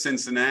Columbus,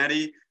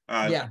 Cincinnati,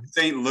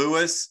 St.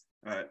 Louis.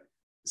 And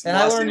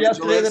I learned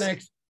yesterday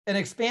that an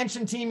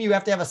expansion team, you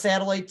have to have a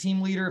satellite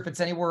team leader if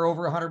it's anywhere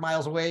over 100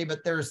 miles away, but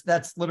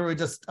that's literally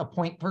just a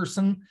point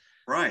person.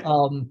 Right.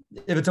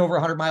 If it's over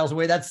 100 miles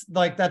away, and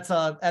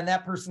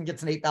that person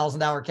gets an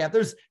 $8,000 cap.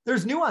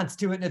 There's nuance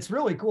to it, and it's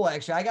really cool.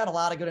 Actually, I got a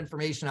lot of good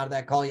information out of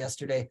that call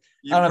yesterday.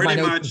 I don't have my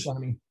notes in front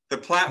of me. The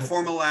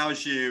platform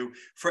allows you,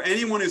 for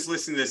anyone who's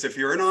listening to this, if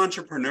you're an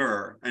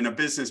entrepreneur and a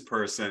business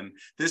person,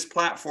 this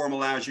platform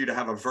allows you to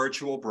have a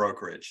virtual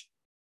brokerage.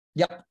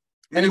 Yep.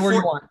 Anywhere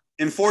you want.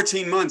 In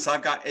 14 months,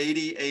 I've got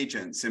 80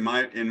 agents in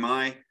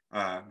my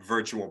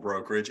virtual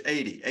brokerage,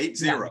 80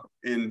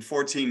 in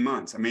 14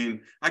 months. I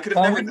mean, I could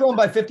have never. We've grown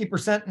by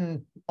 50%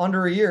 in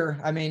under a year.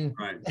 I mean,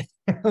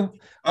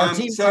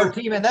 our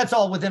team, and that's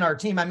all within our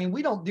team. I mean,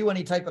 we don't do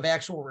any type of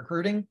actual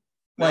recruiting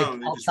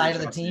outside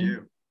of the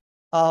team.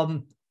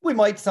 We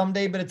might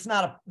someday, but it's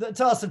not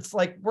to us. It's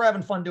like, we're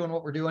having fun doing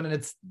what we're doing, and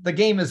it's the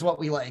game is what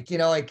we like.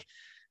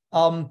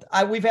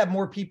 We've had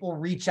more people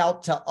reach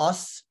out to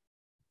us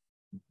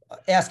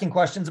asking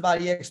questions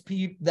about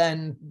eXp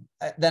than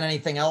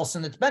anything else,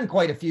 and it's been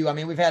quite a few. I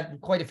mean, we've had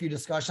quite a few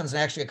discussions,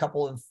 and actually a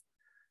couple of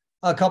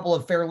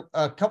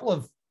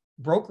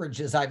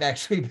brokerages I've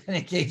actually been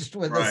engaged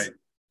with. Right.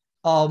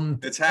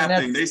 It's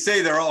happening. They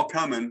say they're all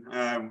coming.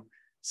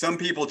 Some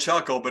people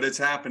chuckle, but it's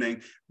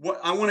happening. What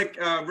I want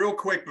to real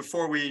quick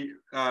before we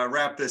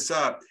wrap this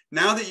up.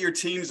 Now that your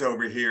team's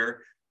over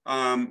here,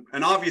 and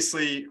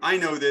obviously I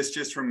know this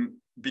just from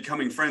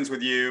becoming friends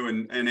with you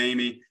and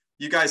Amy.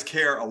 You guys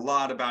care a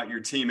lot about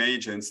your team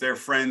agents. They're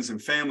friends and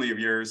family of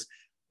yours.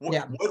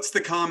 What's the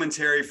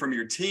commentary from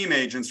your team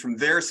agents, from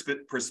their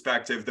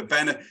perspective?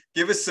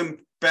 Give us some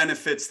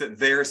benefits that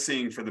they're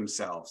seeing for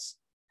themselves.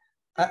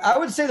 I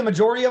would say the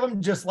majority of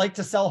them just like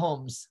to sell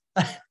homes.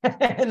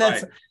 And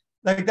that's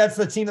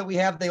the team that we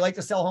have. They like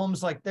to sell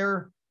homes. Like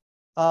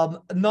none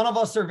of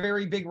us are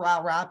very big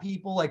rah-rah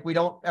people. Like, we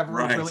don't ever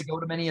really go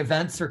to many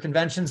events or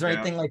conventions or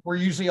anything. Like, we're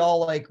usually all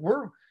like,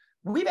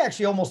 we've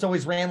actually almost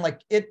always ran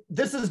like it.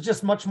 This is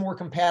just much more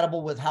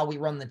compatible with how we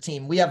run the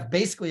team. We have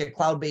basically a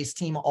cloud-based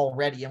team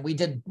already. And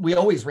we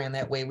always ran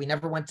that way. We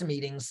never went to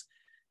meetings.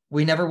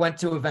 We never went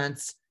to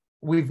events.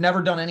 We've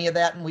never done any of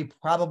that. And we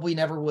probably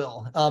never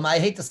will. I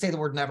hate to say the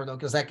word never though,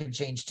 because that could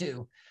change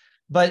too.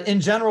 But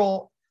in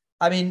general,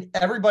 I mean,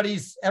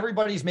 everybody's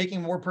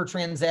making more per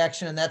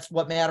transaction, and that's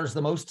what matters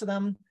the most to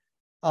them.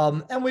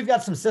 And we've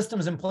got some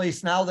systems in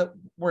place now that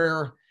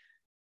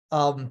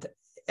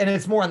and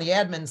it's more on the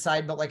admin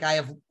side, but like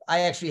I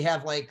actually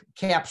have like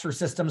capture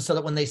systems so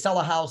that when they sell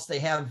a house,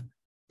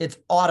 it's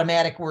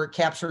automatic where it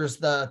captures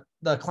the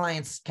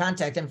client's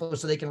contact info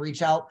so they can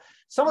reach out.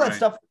 Some of that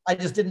stuff I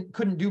just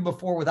couldn't do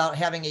before without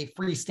having a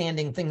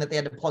freestanding thing that they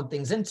had to plug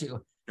things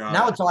into.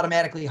 Now it's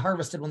automatically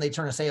harvested when they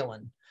turn a sale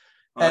in.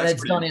 And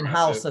it's done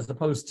in-house as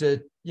opposed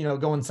to,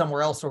 going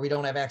somewhere else where we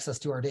don't have access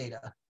to our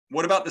data.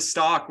 What about the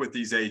stock with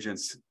these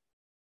agents?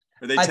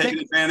 Are they taking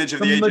advantage of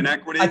the agent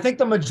equity? I think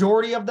the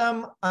majority of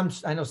them,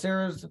 I know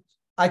Sarah's,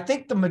 I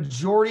think the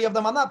majority of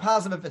them, I'm not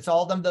positive if it's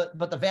all of them,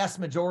 but the vast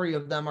majority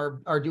of them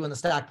are doing the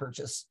stock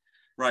purchase.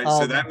 Right.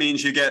 So that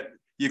means you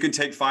can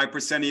take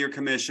 5% of your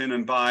commission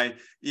and buy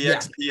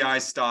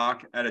EXPI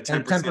stock at a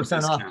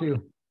 10% off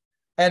too.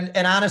 And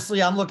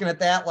honestly, I'm looking at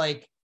that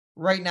like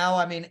right now.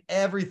 I mean,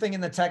 everything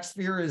in the tech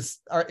sphere is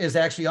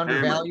actually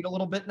undervalued a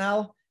little bit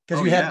now,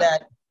 because you had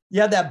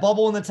that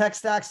bubble in the tech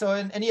stack. So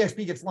and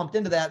eXp gets lumped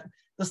into that.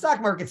 The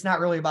stock market's not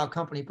really about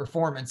company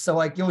performance. So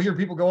like you'll hear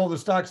people go, the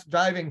stock's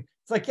driving.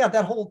 It's like,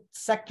 that whole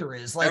sector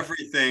is like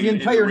everything. The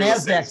entire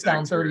NASDAQ's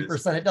down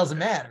 30%. It doesn't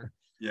matter.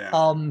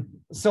 Yeah.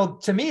 So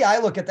to me, I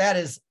look at that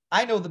as,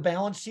 I know the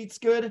balance sheet's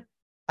good.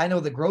 I know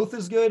the growth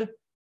is good.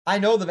 I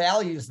know the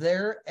value's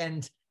there,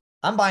 and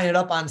I'm buying it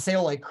up on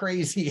sale like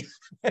crazy.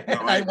 No,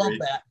 I love agree.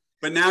 that.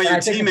 But now And your I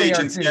think team that they are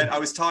agents too. I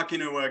was talking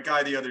to a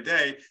guy the other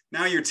day.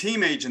 Now your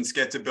team agents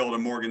get to build a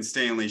Morgan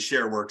Stanley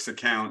ShareWorks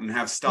account and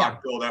have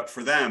stock build up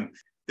for them.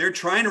 They're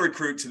trying to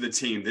recruit to the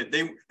team. That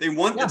they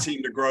want the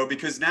team to grow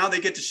because now they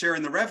get to share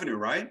in the revenue,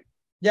 right?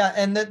 Yeah,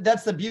 and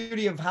that's the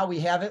beauty of how we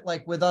have it.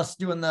 Like with us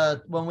doing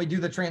when we do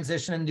the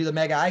transition and do the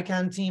mega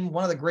icon team,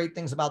 one of the great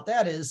things about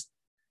that is,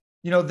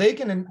 they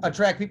can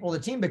attract people to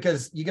the team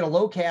because you get a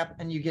low cap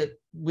and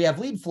we have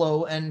lead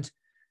flow, and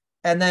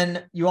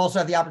then you also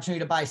have the opportunity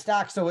to buy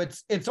stock. So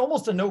it's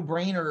almost a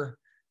no-brainer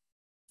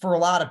for a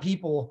lot of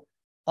people.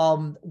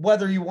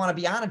 Whether you want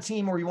to be on a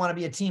team or you want to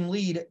be a team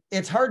lead,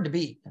 it's hard to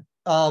beat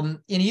in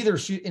either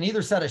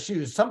set of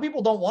shoes. Some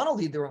people don't want to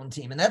lead their own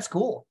team, and that's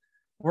cool.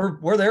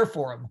 We're there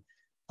for them.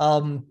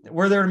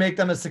 We're there to make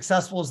them as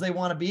successful as they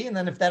want to be. And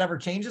then if that ever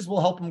changes,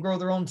 we'll help them grow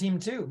their own team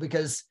too,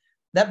 because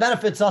that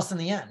benefits us in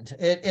the end.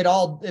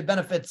 It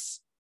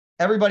benefits,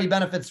 everybody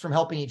benefits from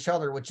helping each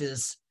other, which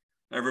is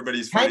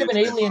everybody's kind of an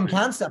alien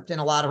concept in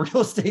a lot of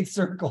real estate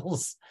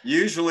circles.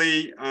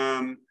 Usually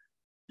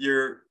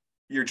you're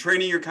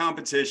training your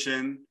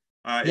competition.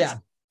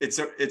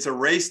 It's a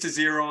race to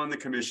zero on the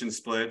commission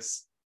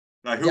splits.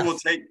 Who will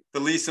take the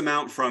least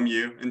amount from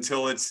you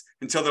until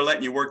they're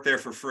letting you work there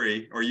for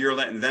free, or you're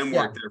letting them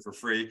work there for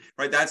free,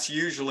 right? That's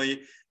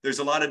usually, there's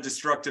a lot of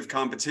destructive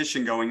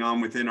competition going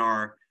on within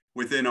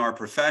our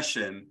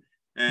profession.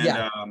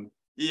 And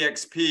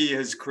eXp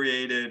has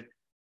created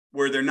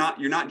where you're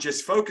not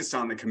just focused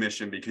on the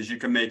commission, because you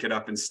can make it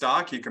up in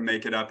stock, you can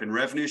make it up in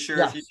revenue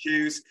share if you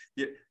choose.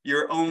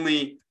 Your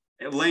only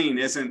lane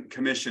isn't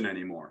commission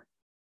anymore.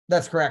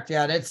 That's correct.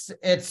 Yeah,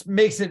 it's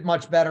makes it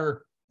much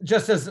better.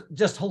 Just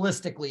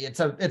holistically,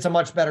 it's a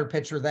much better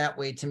picture that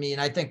way to me.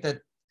 And I think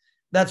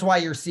that's why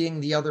you're seeing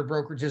the other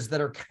brokerages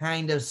that are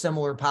kind of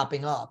similar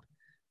popping up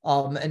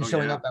and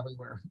showing up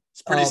everywhere.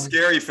 It's pretty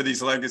scary for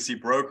these legacy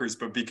brokers,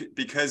 but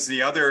because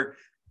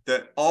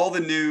all the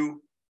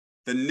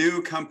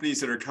new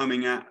companies that are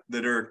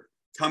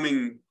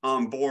coming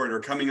on board or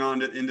coming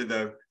into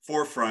the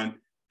forefront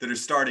that are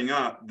starting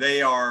up,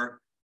 they are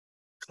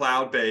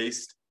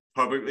cloud-based,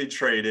 publicly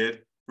traded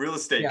real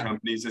estate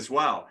companies as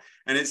well.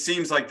 And it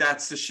seems like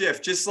that's the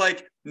shift. Just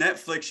like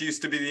Netflix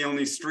used to be the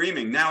only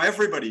streaming. Now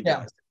everybody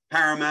does.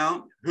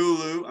 Paramount,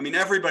 Hulu. I mean,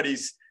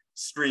 everybody's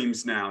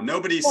streams now.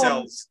 Nobody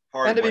sells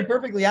hardware. And to be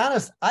perfectly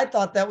honest, I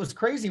thought that was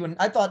crazy when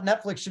I thought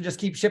Netflix should just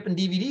keep shipping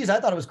DVDs. I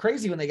thought it was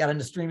crazy when they got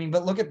into streaming,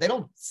 but look at, they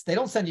don't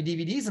send you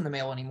DVDs in the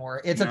mail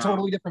anymore. It's a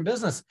totally different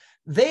business.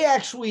 They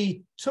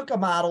actually took a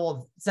model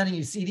of sending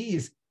you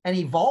CDs and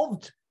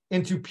evolved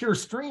into pure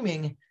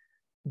streaming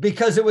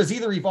because it was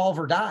either evolve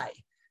or die.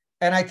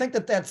 And I think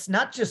that that's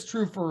not just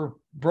true for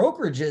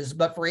brokerages,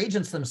 but for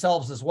agents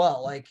themselves as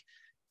well. Like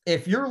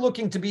if you're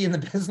looking to be in the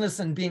business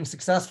and being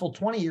successful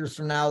 20 years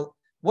from now,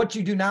 what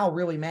you do now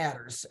really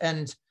matters.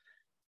 And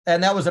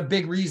that was a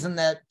big reason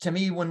that, to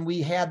me, when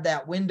we had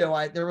that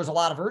window, there was a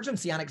lot of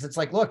urgency on it, because it's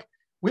like, look,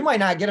 we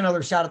might not get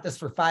another shot at this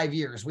for 5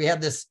 years. We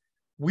had this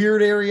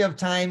weird area of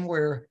time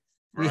where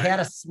we had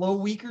a slow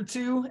week or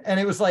two, and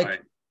it was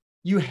like,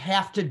 you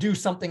have to do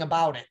something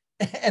about it.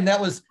 And that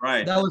was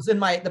in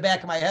the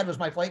back of my head was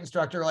my flight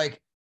instructor,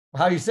 like,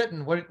 how are you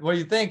sitting? What do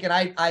you think?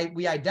 And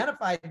we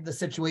identified the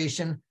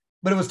situation,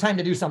 but it was time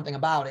to do something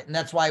about it. And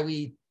that's why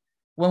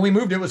when we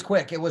moved, it was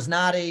quick. It was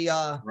not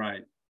a,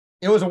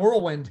 it was a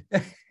whirlwind.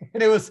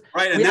 And it was,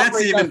 and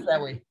that's even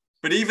that way.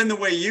 But even the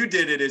way you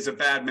did it is a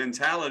bad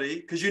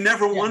mentality, because you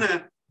never want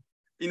to,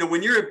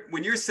 when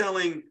you're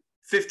selling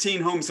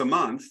 15 homes a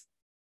month.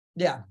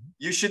 Yeah.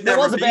 You should never.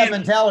 It was a bad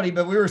mentality,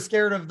 but we were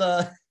scared of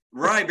the.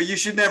 Right. But you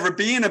should never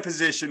be in a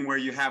position where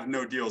you have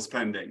no deals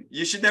pending.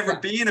 You should never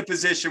be in a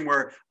position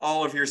where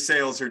all of your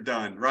sales are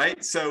done.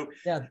 Right. So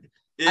I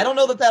don't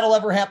know that that'll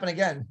ever happen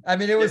again. I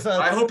mean,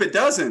 I hope it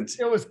doesn't.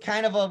 It was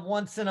kind of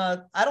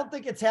I don't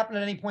think it's happened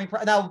at any point.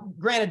 Now,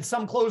 granted,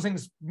 some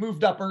closings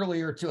moved up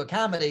earlier to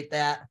accommodate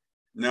that.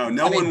 No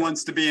one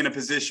wants to be in a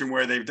position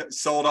where they've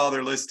sold all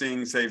their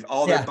listings.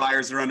 All their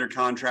buyers are under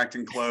contract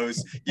and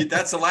closed.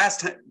 That's the last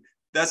time.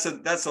 That's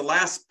the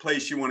last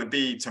place you want to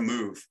be to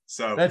move.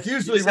 So that's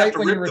usually you right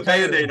when you rip the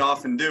Band-Aid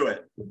off and do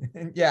it.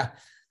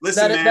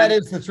 Listen, that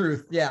is the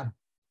truth. Yeah.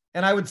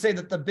 And I would say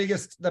that the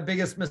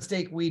biggest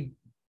mistake we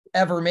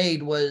ever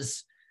made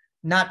was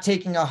not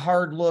taking a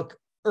hard look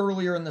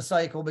earlier in the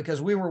cycle,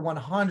 because we were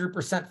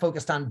 100%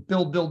 focused on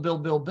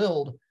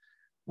build.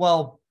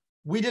 Well,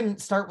 we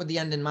didn't start with the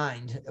end in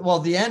mind. Well,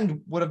 the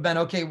end would have been,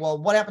 okay,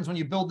 well, what happens when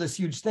you build this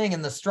huge thing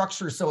and the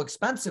structure is so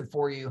expensive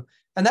for you?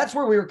 And that's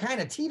where we were kind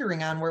of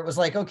teetering on, where it was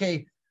like,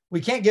 okay, we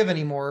can't give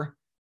anymore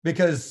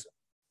because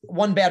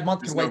one bad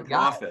month could wipe you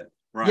out.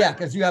 Right. Yeah,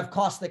 because you have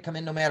costs that come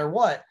in no matter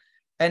what.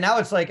 And now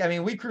it's like, I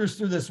mean, we cruised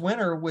through this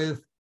winter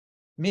with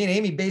me and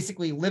Amy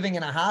basically living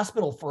in a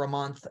hospital for a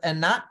month and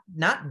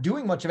not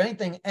doing much of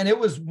anything. And it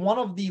was one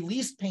of the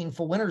least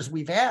painful winters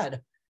we've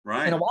had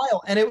in a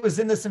while. And it was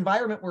in this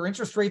environment where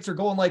interest rates are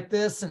going like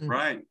this and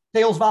right.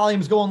 sales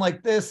volumes going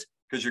like this.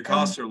 Because your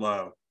costs are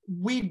low.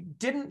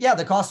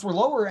 The costs were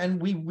lower,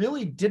 and we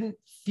really didn't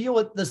feel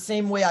it the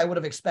same way I would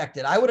have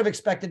expected. I would have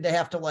expected to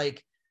have to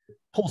like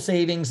pull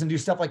savings and do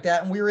stuff like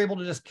that. And we were able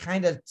to just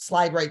kind of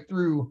slide right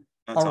through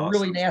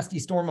really nasty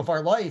storm of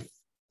our life,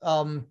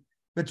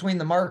 between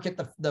the market,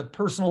 the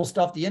personal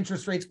stuff, the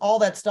interest rates, all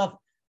that stuff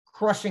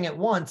crushing at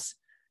once.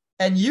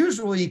 And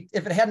usually,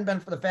 if it hadn't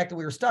been for the fact that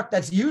we were stuck,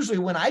 that's usually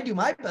when I do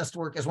my best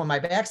work, is when my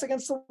back's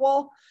against the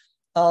wall.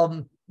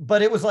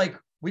 But it was like,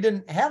 we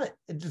didn't have it.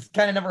 It just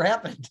kind of never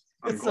happened.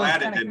 I'm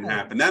glad it didn't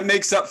happen. That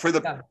makes up for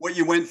what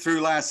you went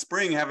through last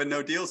spring, having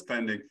no deals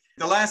pending.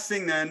 The last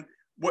thing then,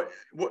 what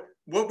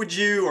would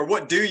you, or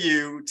what do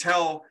you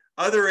tell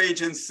other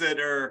agents that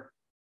are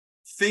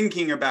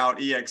thinking about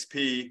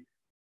eXp,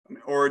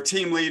 or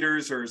team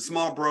leaders or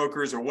small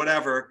brokers or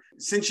whatever,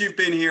 since you've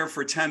been here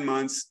for 10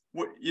 months,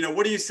 what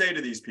do you say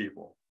to these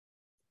people?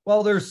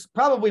 Well, there's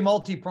probably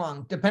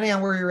multi-pronged, depending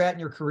on where you're at in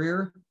your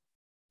career.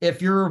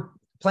 If you're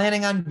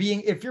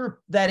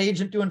that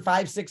agent doing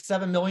 5, 6,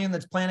 7 million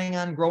that's planning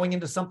on growing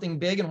into something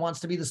big and wants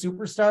to be the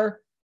superstar,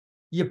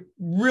 you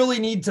really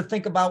need to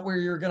think about where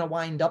you're going to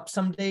wind up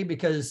someday,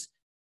 because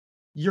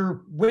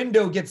your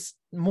window gets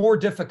more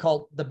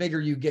difficult the bigger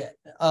you get.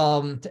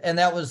 And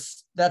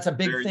that's a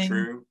big Very thing.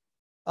 True.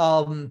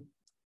 That's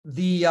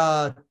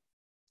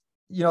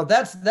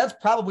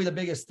probably the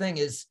biggest thing,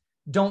 is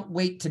don't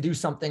wait to do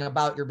something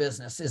about your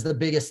business, is the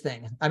biggest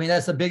thing. I mean,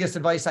 that's the biggest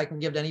advice I can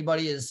give to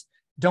anybody, is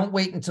don't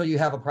wait until you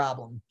have a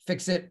problem.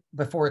 Fix it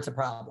before it's a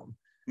problem.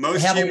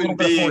 Most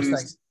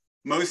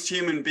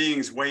human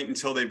beings wait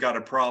until they've got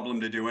a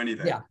problem to do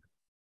anything. Yeah.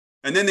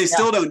 And then they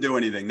still don't do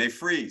anything. They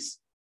freeze.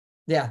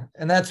 Yeah.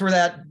 And that's where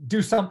that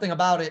do something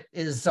about it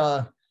is,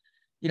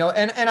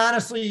 and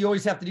honestly, you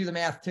always have to do the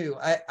math too.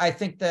 I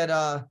think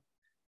that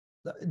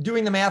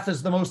doing the math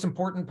is the most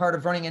important part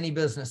of running any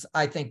business.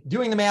 I think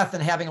doing the math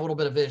and having a little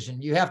bit of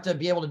vision. You have to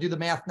be able to do the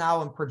math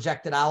now and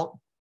project it out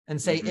and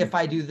say, if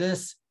I do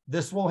this,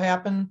 this will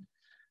happen.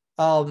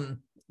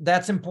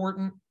 That's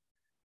important.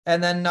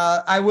 And then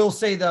I will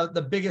say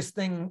the biggest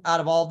thing out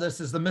of all this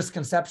is the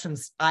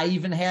misconceptions I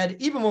even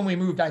had. Even when we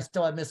moved, I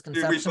still had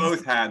misconceptions. Dude, we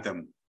both had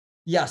them.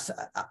 Yes.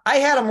 I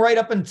had them right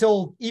up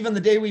until even the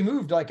day we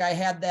moved. Like I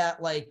had that,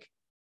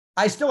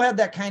 I still had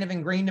that kind of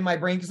ingrained in my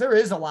brain, because there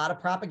is a lot of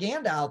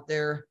propaganda out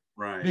there.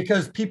 Right.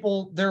 Because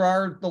there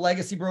are the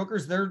legacy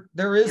brokers. There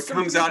is.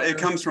 It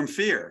comes from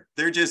fear.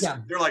 They're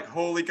like,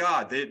 holy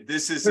God,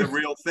 this is a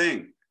real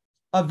thing.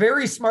 A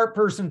very smart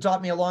person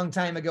taught me a long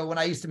time ago when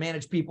I used to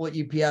manage people at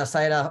UPS.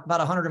 I had about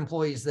 100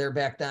 employees there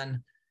back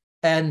then.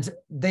 And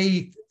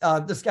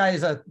this guy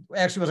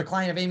actually was a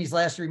client of Amy's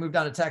last year. He moved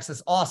down to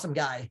Texas. Awesome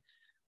guy.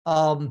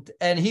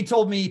 And he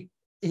told me,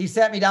 he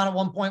sat me down at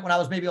one point when I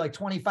was maybe like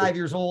 25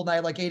 years old and I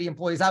had like 80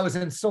 employees. I was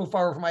in so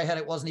far over my head,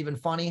 it wasn't even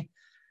funny.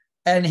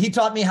 And he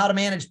taught me how to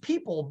manage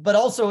people, but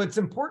also it's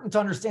important to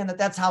understand that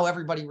that's how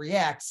everybody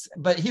reacts.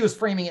 But he was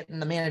framing it in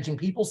the managing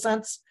people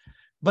sense.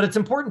 But it's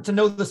important to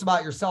know this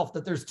about yourself,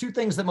 that there's two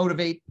things that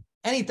motivate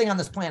anything on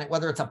this planet,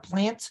 whether it's a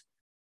plant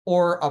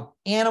or an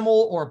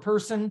animal or a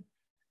person.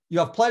 You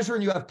have pleasure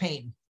and you have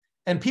pain.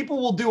 And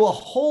people will do a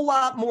whole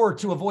lot more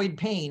to avoid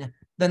pain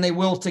than they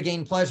will to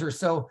gain pleasure.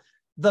 So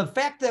the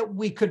fact that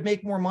we could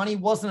make more money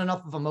wasn't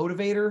enough of a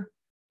motivator.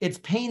 It's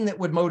pain that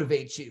would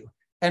motivate you.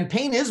 And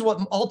pain is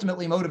what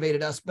ultimately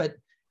motivated us. But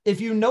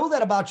if you know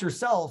that about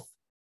yourself,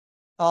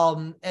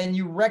 and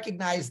you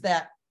recognize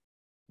that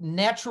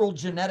natural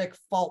genetic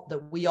fault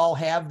that we all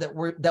have,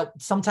 that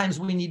sometimes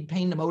we need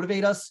pain to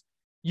motivate us,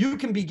 you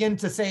can begin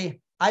to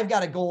say, I've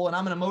got a goal and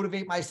I'm going to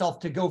motivate myself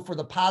to go for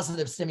the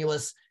positive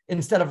stimulus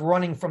instead of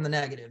running from the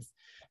negative.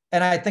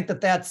 And I think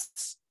that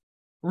that's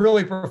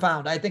really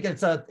profound. I think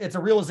it's a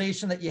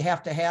realization that you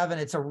have to have, and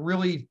it's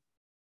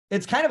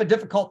kind of a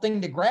difficult thing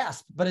to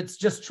grasp, but it's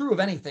just true of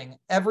anything.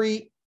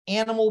 Every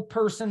animal,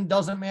 person,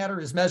 doesn't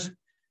matter, is measured.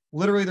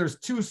 Literally, there's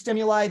two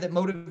stimuli that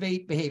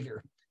motivate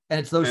behavior, and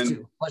it's those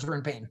two, pleasure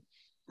and pain.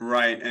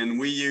 Right. And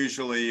we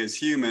usually, as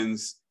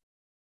humans,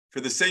 for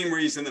the same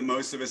reason that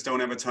most of us don't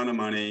have a ton of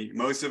money,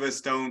 most of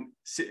us don't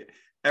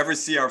ever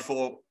see our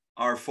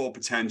full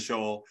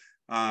potential.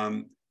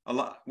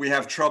 We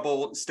have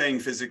trouble staying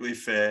physically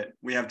fit.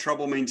 We have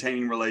trouble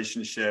maintaining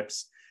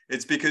relationships.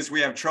 It's because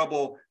we have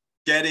trouble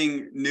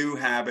getting new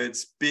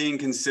habits, being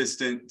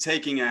consistent,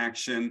 taking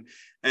action,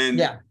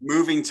 and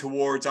moving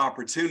towards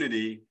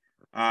opportunity.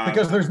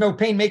 Because there's no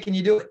pain making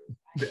you do it.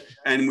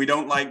 And we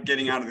don't like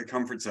getting out of the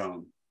comfort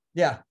zone.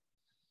 Yeah.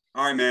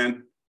 All right,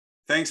 man.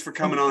 Thanks for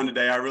coming on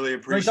today. I really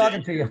appreciate it. Great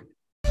talking to you.